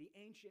the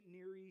ancient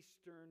Near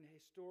Eastern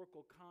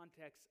historical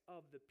context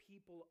of the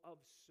people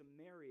of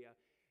Samaria,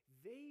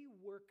 they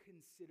were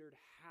considered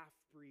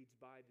half-breeds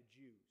by the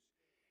Jews.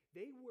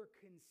 They were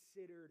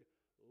considered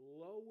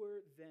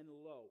lower than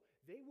low.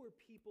 They were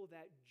people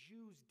that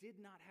Jews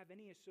did not have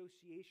any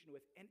association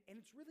with. And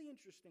it's really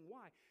interesting.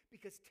 Why?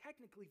 Because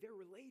technically they're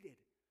related.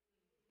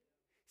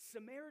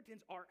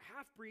 Samaritans are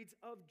half-breeds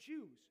of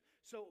Jews.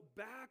 So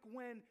back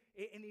when,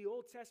 in the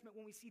Old Testament,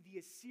 when we see the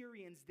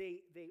Assyrians,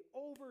 they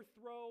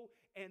overthrow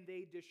and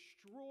they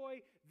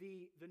destroy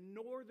the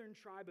northern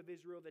tribe of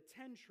Israel, the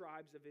 10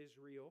 tribes of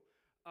Israel.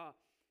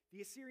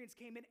 The Assyrians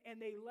came in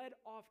and they led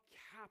off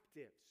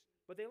captives.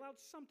 But they allowed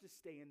some to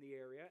stay in the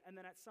area, and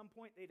then at some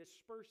point they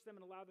dispersed them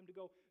and allowed them to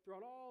go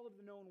throughout all of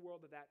the known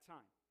world at that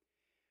time.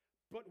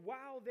 But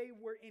while they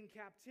were in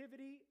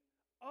captivity,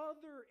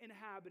 other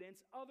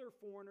inhabitants, other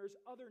foreigners,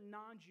 other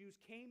non-Jews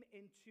came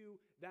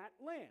into that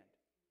land,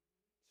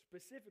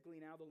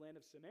 specifically now the land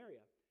of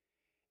Samaria.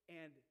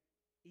 And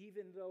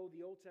even though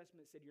the Old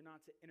Testament said you're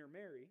not to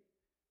intermarry,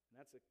 and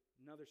that's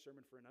another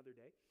sermon for another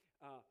day,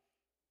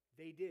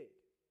 they did.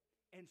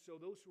 And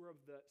so those who were of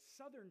the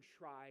southern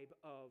tribe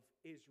of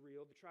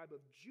Israel, the tribe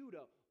of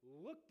Judah,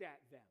 looked at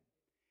them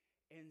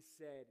and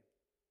said,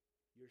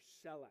 "You're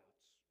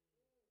sellouts.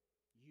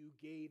 You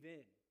gave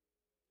in.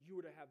 You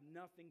were to have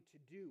nothing to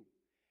do."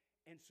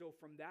 And so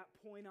from that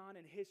point on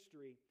in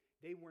history,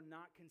 they were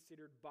not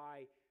considered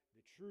by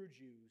the true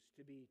Jews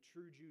to be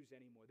true Jews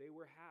anymore. They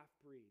were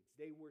half-breeds.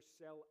 They were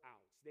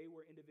sellouts. They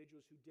were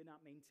individuals who did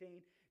not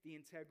maintain the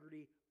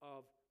integrity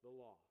of the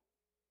law.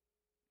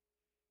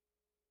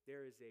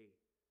 There is a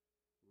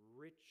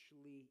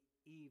richly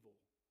evil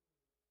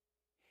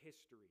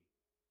history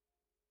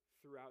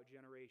throughout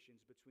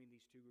generations between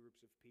these two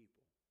groups of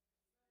people.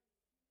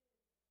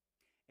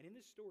 And in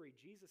this story,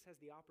 Jesus has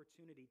the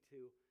opportunity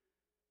to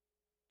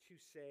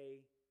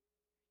say,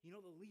 you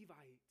know, the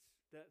Levites,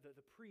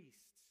 the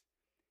priests,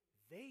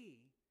 they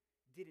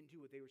didn't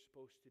do what they were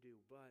supposed to do,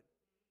 but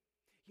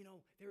you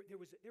know,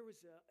 there was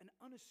an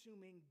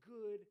unassuming,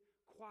 good,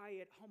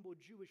 quiet, humble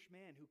Jewish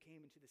man who came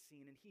into the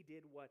scene, and he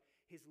did what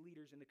his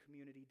leaders in the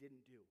community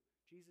didn't do.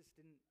 Jesus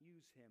didn't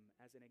use him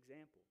as an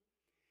example.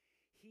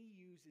 He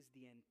uses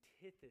the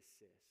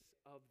antithesis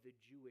of the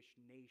Jewish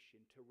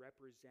nation to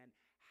represent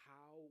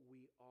how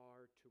we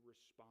are to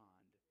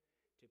respond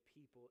to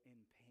people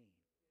in pain.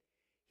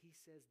 He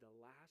says the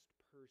last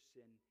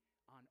person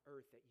on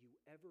earth that you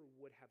ever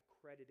would have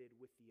credited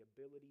with the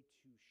ability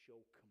to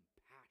show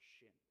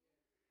compassion,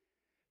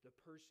 the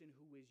person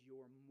who is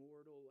your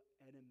mortal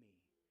enemy,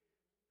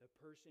 the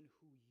person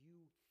who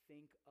you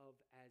think of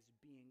as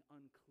being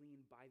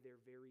unclean by their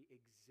very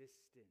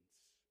existence.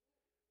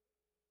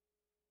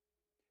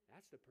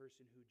 That's the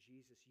person who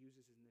Jesus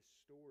uses in this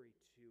story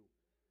to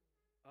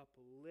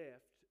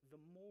uplift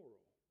the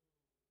moral.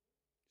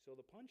 So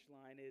the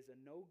punchline is a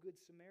no good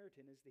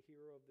Samaritan is the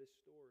hero of this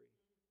story.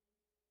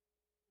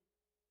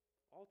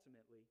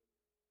 Ultimately,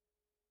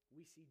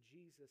 we see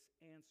Jesus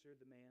answer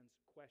the man's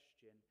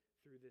question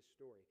through this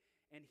story.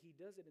 And he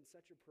does it in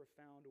such a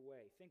profound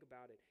way. Think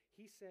about it.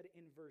 He said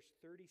in verse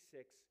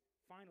 36,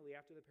 finally,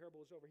 after the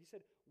parable is over, he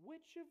said,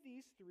 "Which of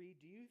these three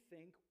do you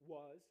think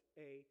was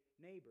a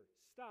neighbor?"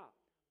 Stop.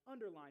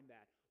 Underline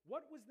that.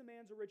 What was the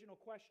man's original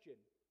question?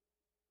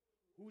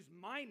 Who's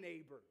my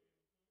neighbor?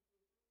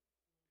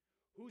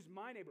 Who's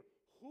my neighbor?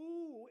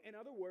 Who, in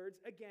other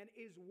words, again,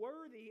 is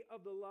worthy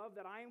of the love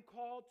that I am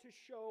called to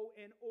show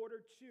in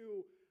order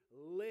to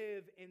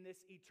live in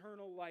this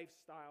eternal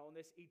lifestyle, in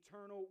this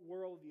eternal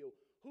worldview?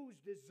 Who's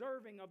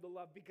deserving of the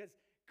love? Because,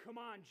 come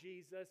on,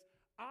 Jesus,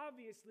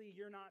 obviously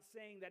you're not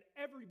saying that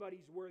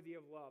everybody's worthy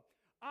of love.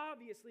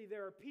 Obviously,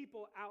 there are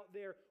people out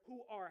there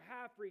who are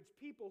half-breeds,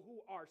 people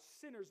who are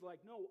sinners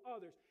like no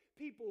others,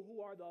 people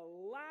who are the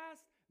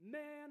last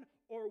man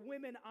or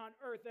women on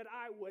earth that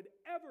I would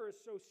ever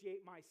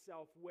associate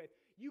myself with.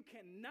 You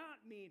cannot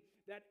mean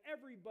that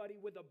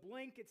everybody with a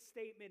blanket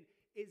statement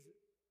is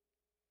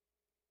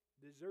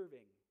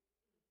deserving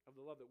of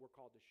the love that we're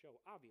called to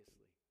show,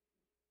 obviously.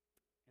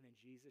 And then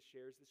Jesus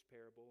shares this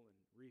parable and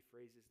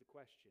rephrases the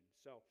question.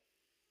 So,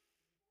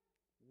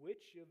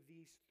 which of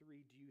these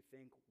three do you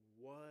think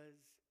was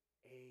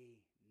a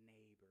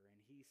neighbor? And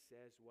he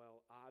says,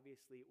 well,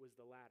 obviously it was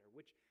the latter,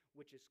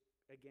 which is,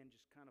 again,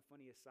 just kind of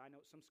funny. A side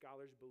note, some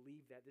scholars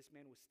believe that this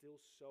man was still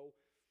so,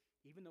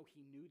 even though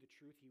he knew the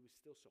truth, he was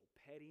still so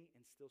petty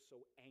and still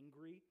so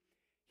angry,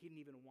 he didn't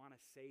even want to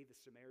say the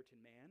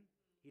Samaritan man.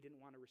 He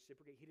didn't want to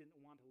reciprocate. He didn't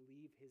want to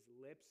leave his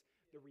lips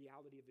the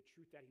reality of the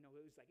truth that,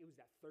 it was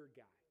that third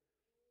guy.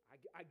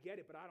 I get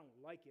it, but I don't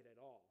like it at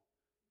all.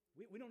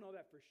 We don't know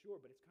that for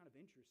sure, but it's kind of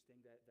interesting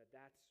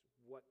that's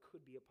what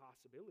could be a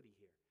possibility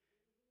here.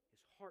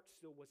 His heart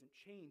still wasn't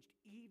changed,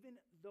 even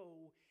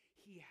though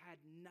he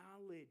had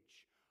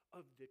knowledge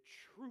of the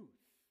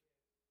truth.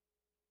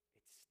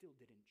 It still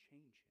didn't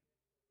change him.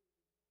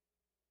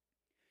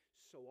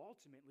 So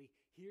ultimately,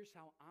 here's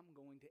how I'm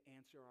going to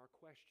answer our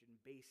question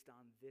based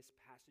on this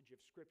passage of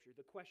Scripture.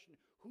 The question,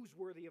 who's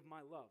worthy of my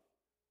love?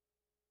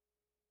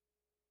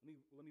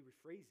 Let me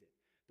rephrase it.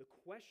 The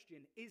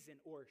question isn't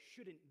or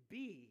shouldn't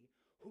be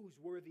who's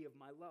worthy of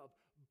my love,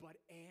 but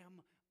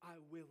am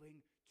I willing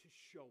to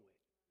show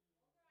it?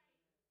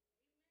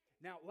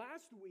 Now,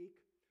 last week,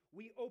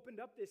 we opened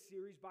up this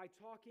series by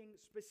talking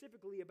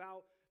specifically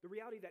about the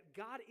reality that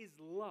God is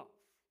love.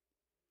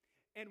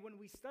 And when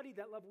we studied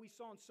that love, we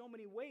saw in so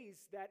many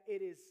ways that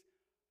it is,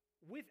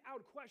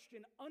 without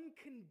question,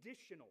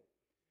 unconditional,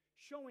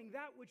 showing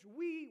that which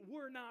we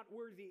were not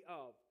worthy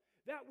of,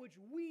 that which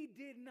we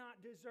did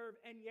not deserve,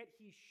 and yet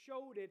he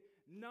showed it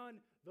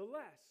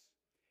nonetheless.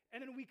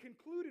 And then we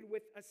concluded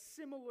with a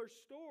similar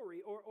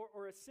story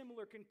or a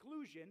similar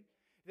conclusion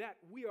that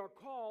we are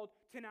called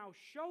to now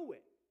show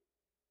it.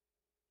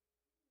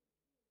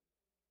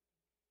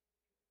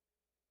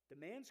 The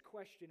man's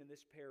question in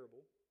this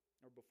parable,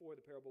 or before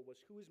the parable, was,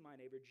 who is my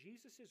neighbor?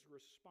 Jesus'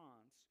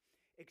 response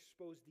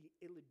exposed the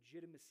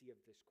illegitimacy of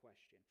this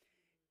question.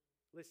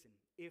 Listen,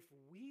 if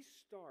we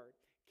start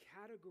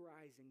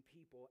categorizing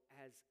people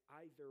as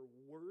either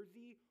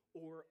worthy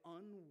or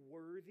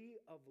unworthy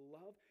of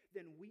love,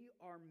 then we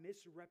are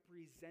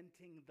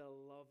misrepresenting the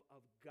love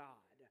of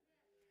God.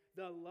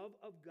 The love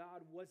of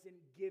God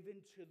wasn't given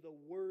to the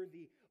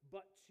worthy,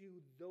 but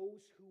to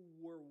those who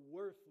were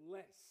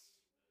worthless.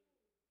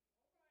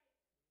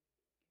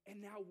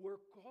 And now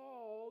we're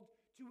called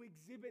to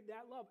exhibit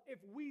that love. If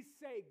we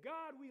say,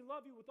 God, we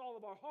love you with all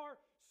of our heart,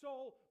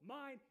 soul,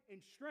 mind,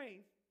 and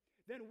strength,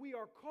 then we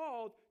are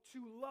called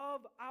to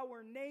love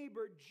our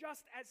neighbor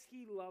just as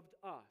he loved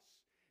us.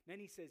 Then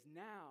he says,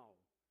 now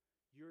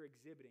you're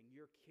exhibiting,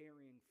 you're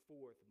carrying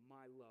forth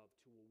my love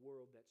to a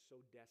world that so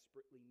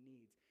desperately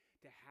needs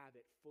to have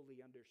it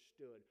fully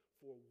understood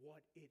for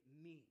what it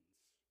means.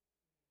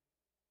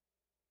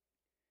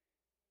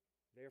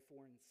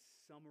 Therefore, in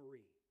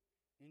summary,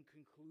 in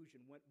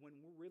conclusion, when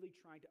we're really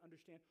trying to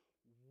understand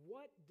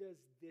what does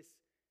this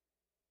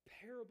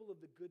parable of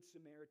the Good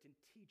Samaritan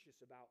teach us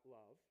about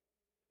love,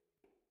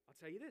 I'll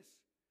tell you this.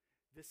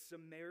 The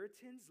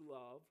Samaritan's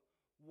love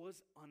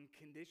was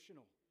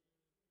unconditional.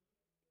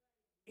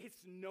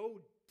 It's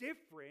no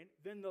different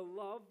than the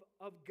love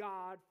of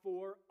God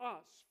for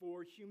us,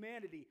 for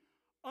humanity.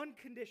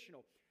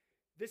 Unconditional.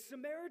 The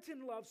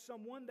Samaritan loved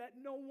someone that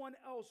no one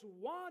else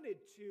wanted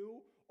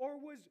to or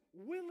was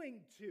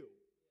willing to.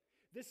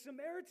 The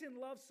Samaritan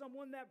loved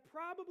someone that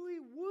probably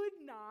would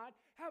not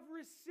have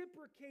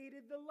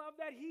reciprocated the love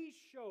that he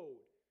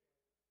showed.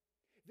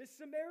 The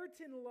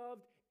Samaritan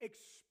loved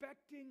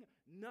expecting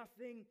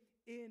nothing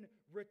in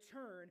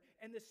return,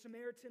 and the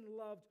Samaritan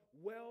loved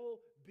well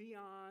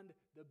beyond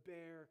the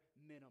bare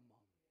minimum.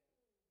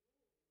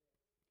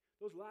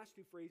 Those last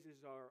two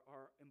phrases are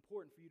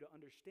important for you to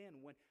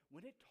understand.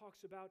 When it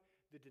talks about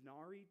the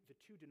denarii, the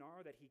 2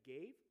 denarii that he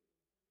gave,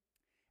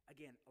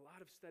 again, a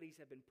lot of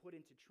studies have been put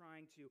into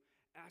trying to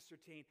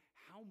ascertain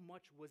how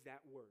much was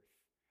that worth.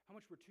 How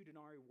much were 2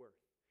 denarii worth?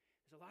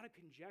 There's a lot of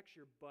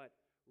conjecture, but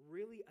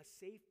really a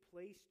safe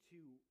place to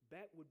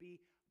bet would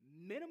be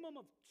minimum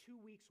of 2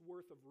 weeks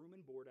worth of room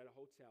and board at a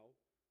hotel,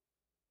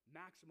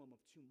 maximum of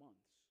 2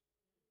 months.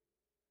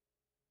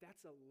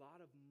 That's a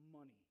lot of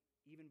money,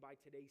 even by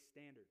today's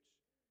standards.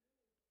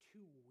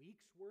 2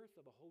 weeks worth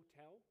of a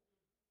hotel,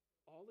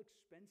 all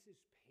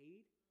expenses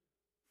paid,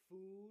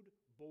 food,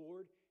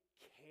 board,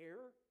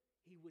 care.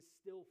 He was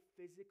still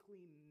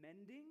physically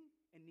mending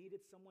and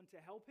needed someone to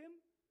help him.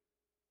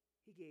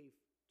 He gave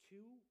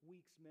 2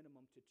 weeks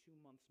minimum to 2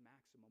 months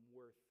maximum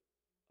worth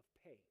of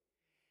pay.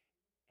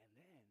 And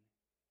then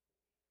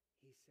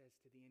he says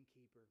to the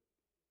innkeeper,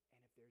 and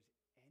if there's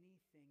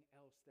anything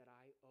else that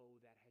I owe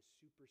that has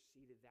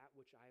superseded that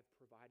which I have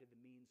provided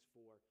the means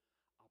for,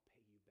 I'll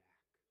pay you back.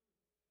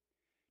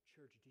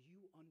 Church, do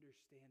you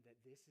understand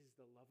that this is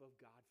the love of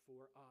God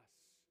for us?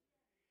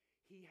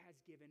 He has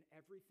given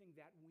everything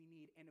that we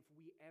need, and if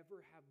we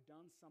ever have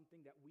done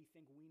something that we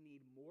think we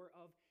need more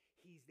of,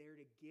 he's there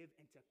to give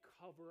and to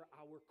cover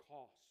our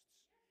costs.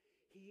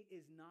 He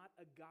is not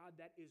a God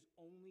that is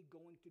only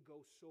going to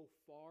go so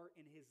far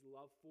in his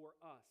love for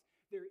us.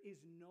 There is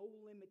no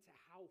limit to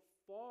how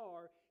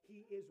far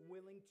he is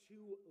willing to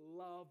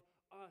love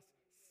us,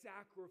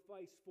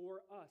 sacrifice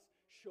for us,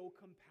 show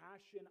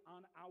compassion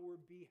on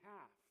our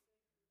behalf.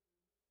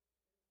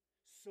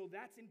 So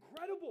that's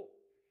incredible.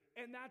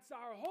 And that's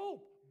our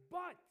hope.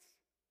 But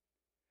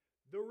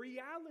the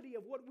reality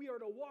of what we are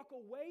to walk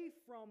away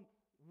from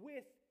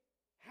with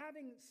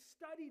having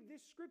studied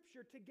this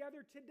scripture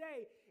together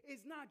today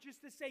is not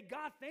just to say,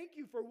 God, thank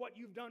you for what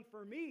you've done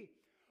for me,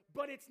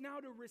 but it's now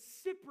to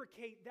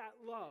reciprocate that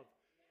love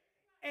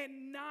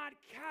and not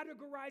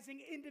categorizing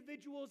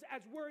individuals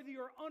as worthy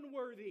or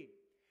unworthy.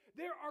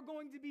 There are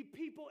going to be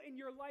people in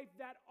your life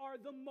that are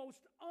the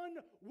most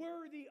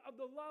unworthy of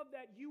the love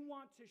that you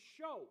want to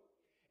show.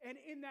 And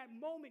in that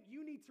moment,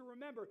 you need to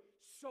remember,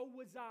 so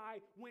was I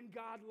when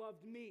God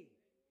loved me.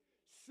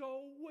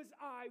 So was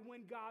I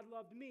when God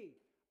loved me.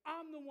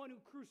 I'm the one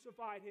who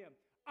crucified him.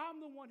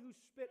 I'm the one who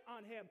spit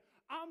on him.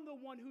 I'm the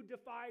one who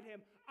defied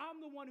him. I'm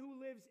the one who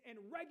lives in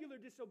regular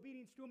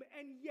disobedience to him,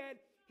 and yet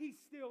he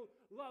still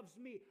loves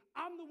me.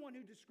 I'm the one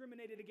who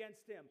discriminated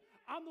against him.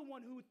 I'm the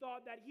one who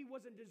thought that he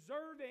wasn't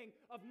deserving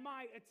of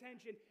my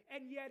attention,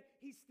 and yet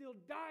he still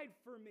died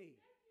for me.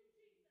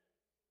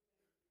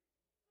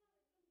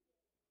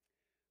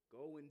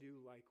 Go and do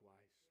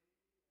likewise.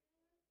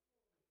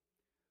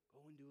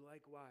 Go and do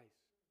likewise.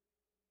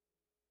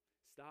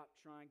 Stop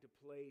trying to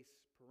place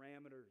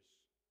parameters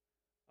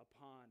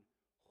upon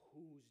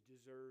who's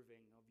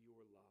deserving of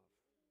your love.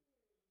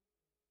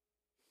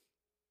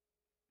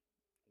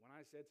 When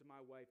I said to my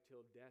wife,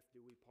 till death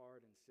do we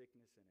part, in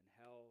sickness and in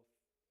health,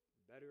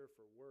 better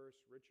for worse,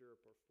 richer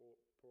for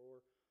poor,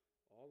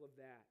 all of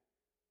that,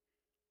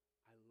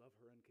 I love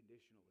her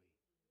unconditionally.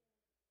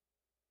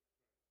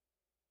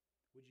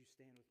 Would you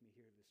stand with me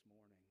here this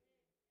morning?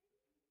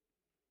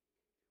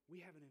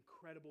 We have an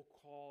incredible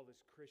call as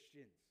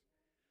Christians.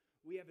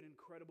 We have an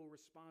incredible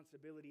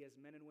responsibility as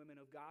men and women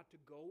of God to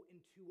go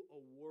into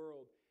a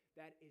world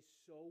that is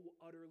so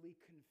utterly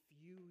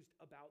confused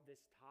about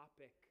this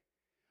topic,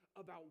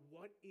 about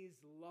what is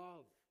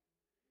love.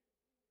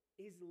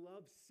 Is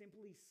love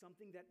simply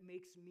something that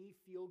makes me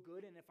feel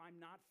good, and if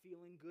I'm not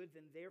feeling good,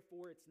 then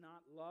therefore it's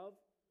not love?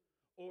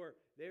 Or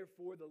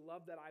therefore the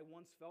love that I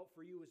once felt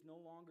for you is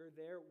no longer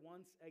there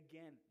once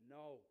again?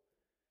 No.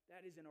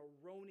 That is an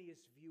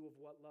erroneous view of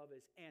what love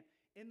is. And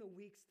in the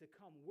weeks to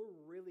come, we're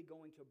really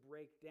going to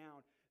break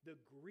down the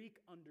Greek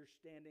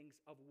understandings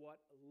of what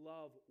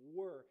love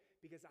were,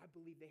 because I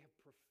believe they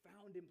have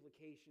profound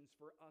implications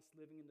for us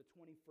living in the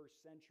 21st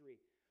century,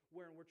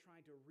 where we're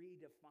trying to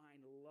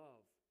redefine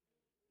love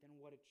than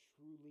what it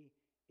truly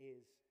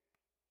is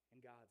in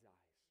God's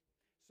eyes.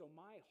 So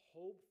my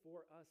hope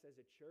for us as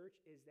a church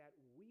is that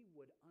we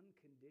would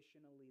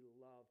unconditionally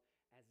love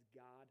as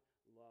God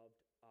loved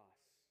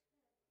us.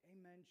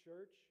 Amen,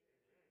 church.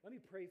 Let me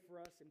pray for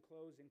us and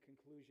close in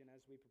conclusion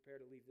as we prepare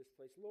to leave this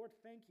place. Lord,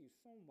 thank you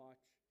so much.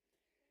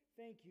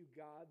 Thank you,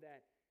 God,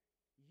 that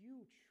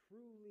you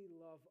truly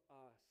love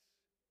us.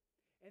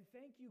 And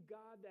thank you,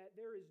 God, that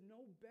there is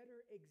no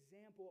better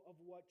example of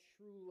what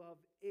true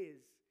love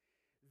is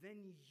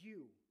than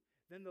you,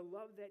 than the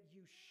love that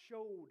you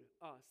showed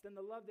us, than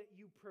the love that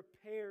you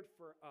prepared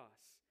for us,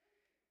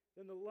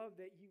 than the love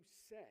that you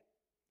set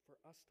for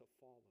us to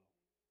follow.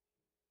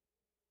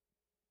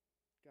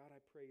 God,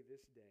 I pray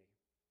this day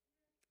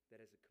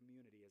that as a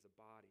community, as a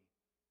body,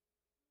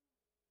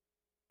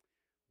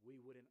 we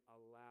wouldn't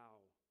allow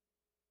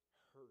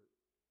hurt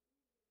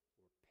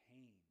or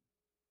pain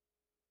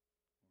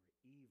or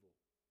evil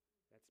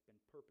that's been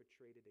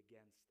perpetrated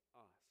against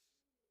us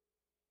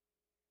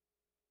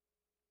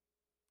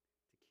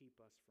to keep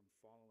us from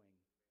following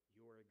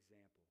your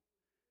example.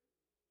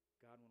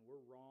 God, when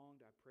we're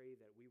wronged, I pray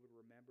that we would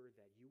remember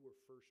that you were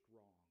first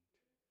wronged,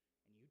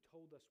 and you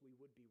told us we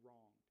would be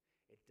wronged.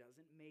 It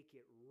doesn't make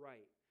it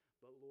right,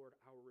 but Lord,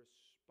 our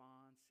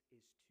response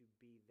is to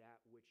be that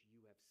which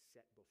you have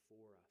set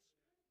before us.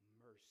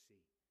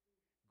 Mercy,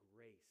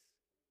 grace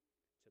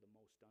to the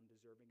most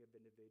undeserving of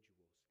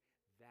individuals.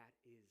 That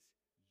is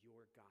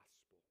your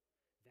gospel.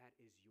 That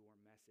is your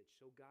message.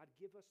 So God,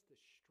 give us the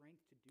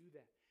strength to do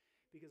that.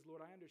 Because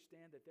Lord, I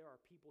understand that there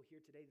are people here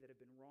today that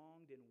have been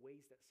wronged in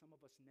ways that some of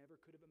us never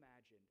could have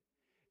imagined.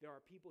 There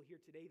are people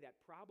here today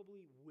that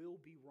probably will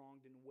be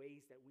wronged in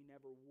ways that we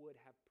never would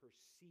have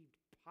perceived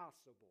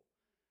possible.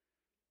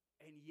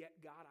 And yet,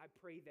 God, I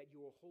pray that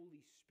your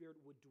Holy Spirit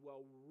would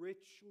dwell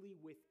richly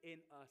within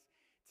us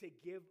to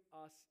give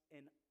us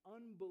an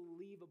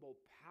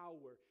unbelievable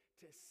power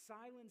to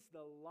silence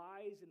the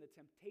lies and the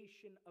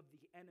temptation of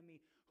the enemy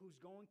who's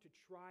going to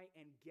try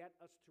and get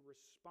us to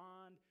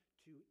respond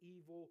to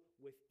evil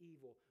with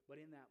evil.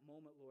 But in that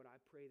moment, Lord, I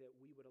pray that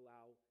we would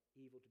allow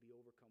evil to be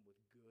overcome with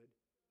good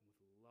and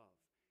with love.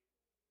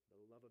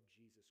 The love of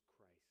Jesus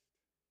Christ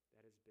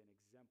that has been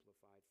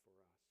exemplified for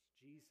us.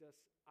 Jesus,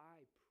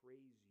 I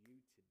praise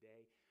you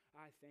today.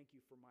 I thank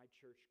you for my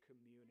church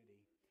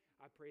community.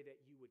 I pray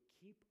that you would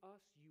keep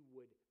us, you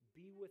would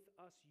be with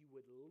us, you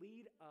would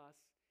lead us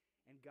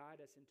and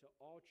guide us into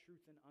all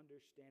truth and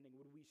understanding.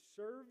 Would we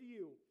serve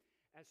you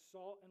as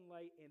salt and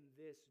light in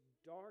this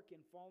dark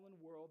and fallen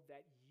world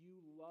that you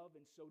love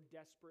and so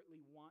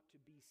desperately want to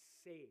be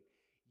saved?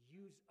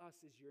 Use us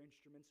as your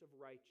instruments of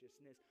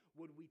righteousness.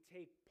 Would we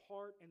take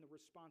part in the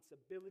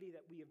responsibility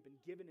that we have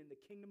been given in the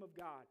kingdom of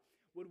God?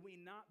 Would we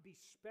not be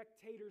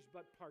spectators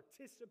but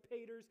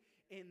participators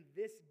in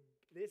this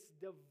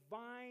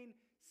divine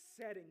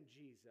setting,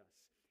 Jesus?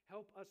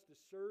 Help us to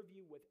serve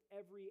you with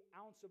every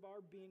ounce of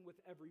our being, with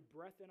every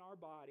breath in our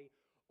body.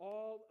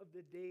 all of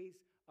the days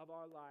of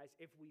our lives.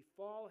 If we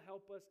fall,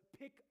 help us,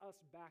 pick us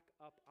back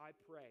up, I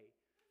pray.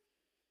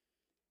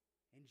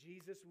 And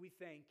Jesus, we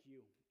thank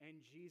you. And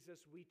Jesus,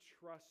 we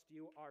trust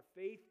you. Our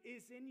faith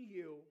is in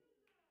you.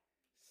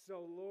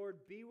 So, Lord,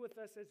 be with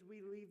us as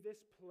we leave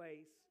this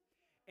place.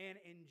 And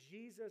in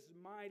Jesus'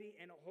 mighty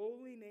and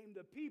holy name,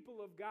 the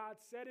people of God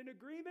said in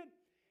agreement,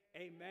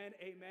 amen,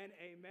 amen,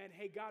 amen.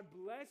 Hey, God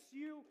bless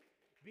you.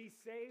 Be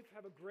safe.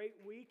 Have a great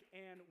week.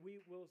 And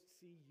we will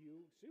see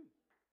you soon.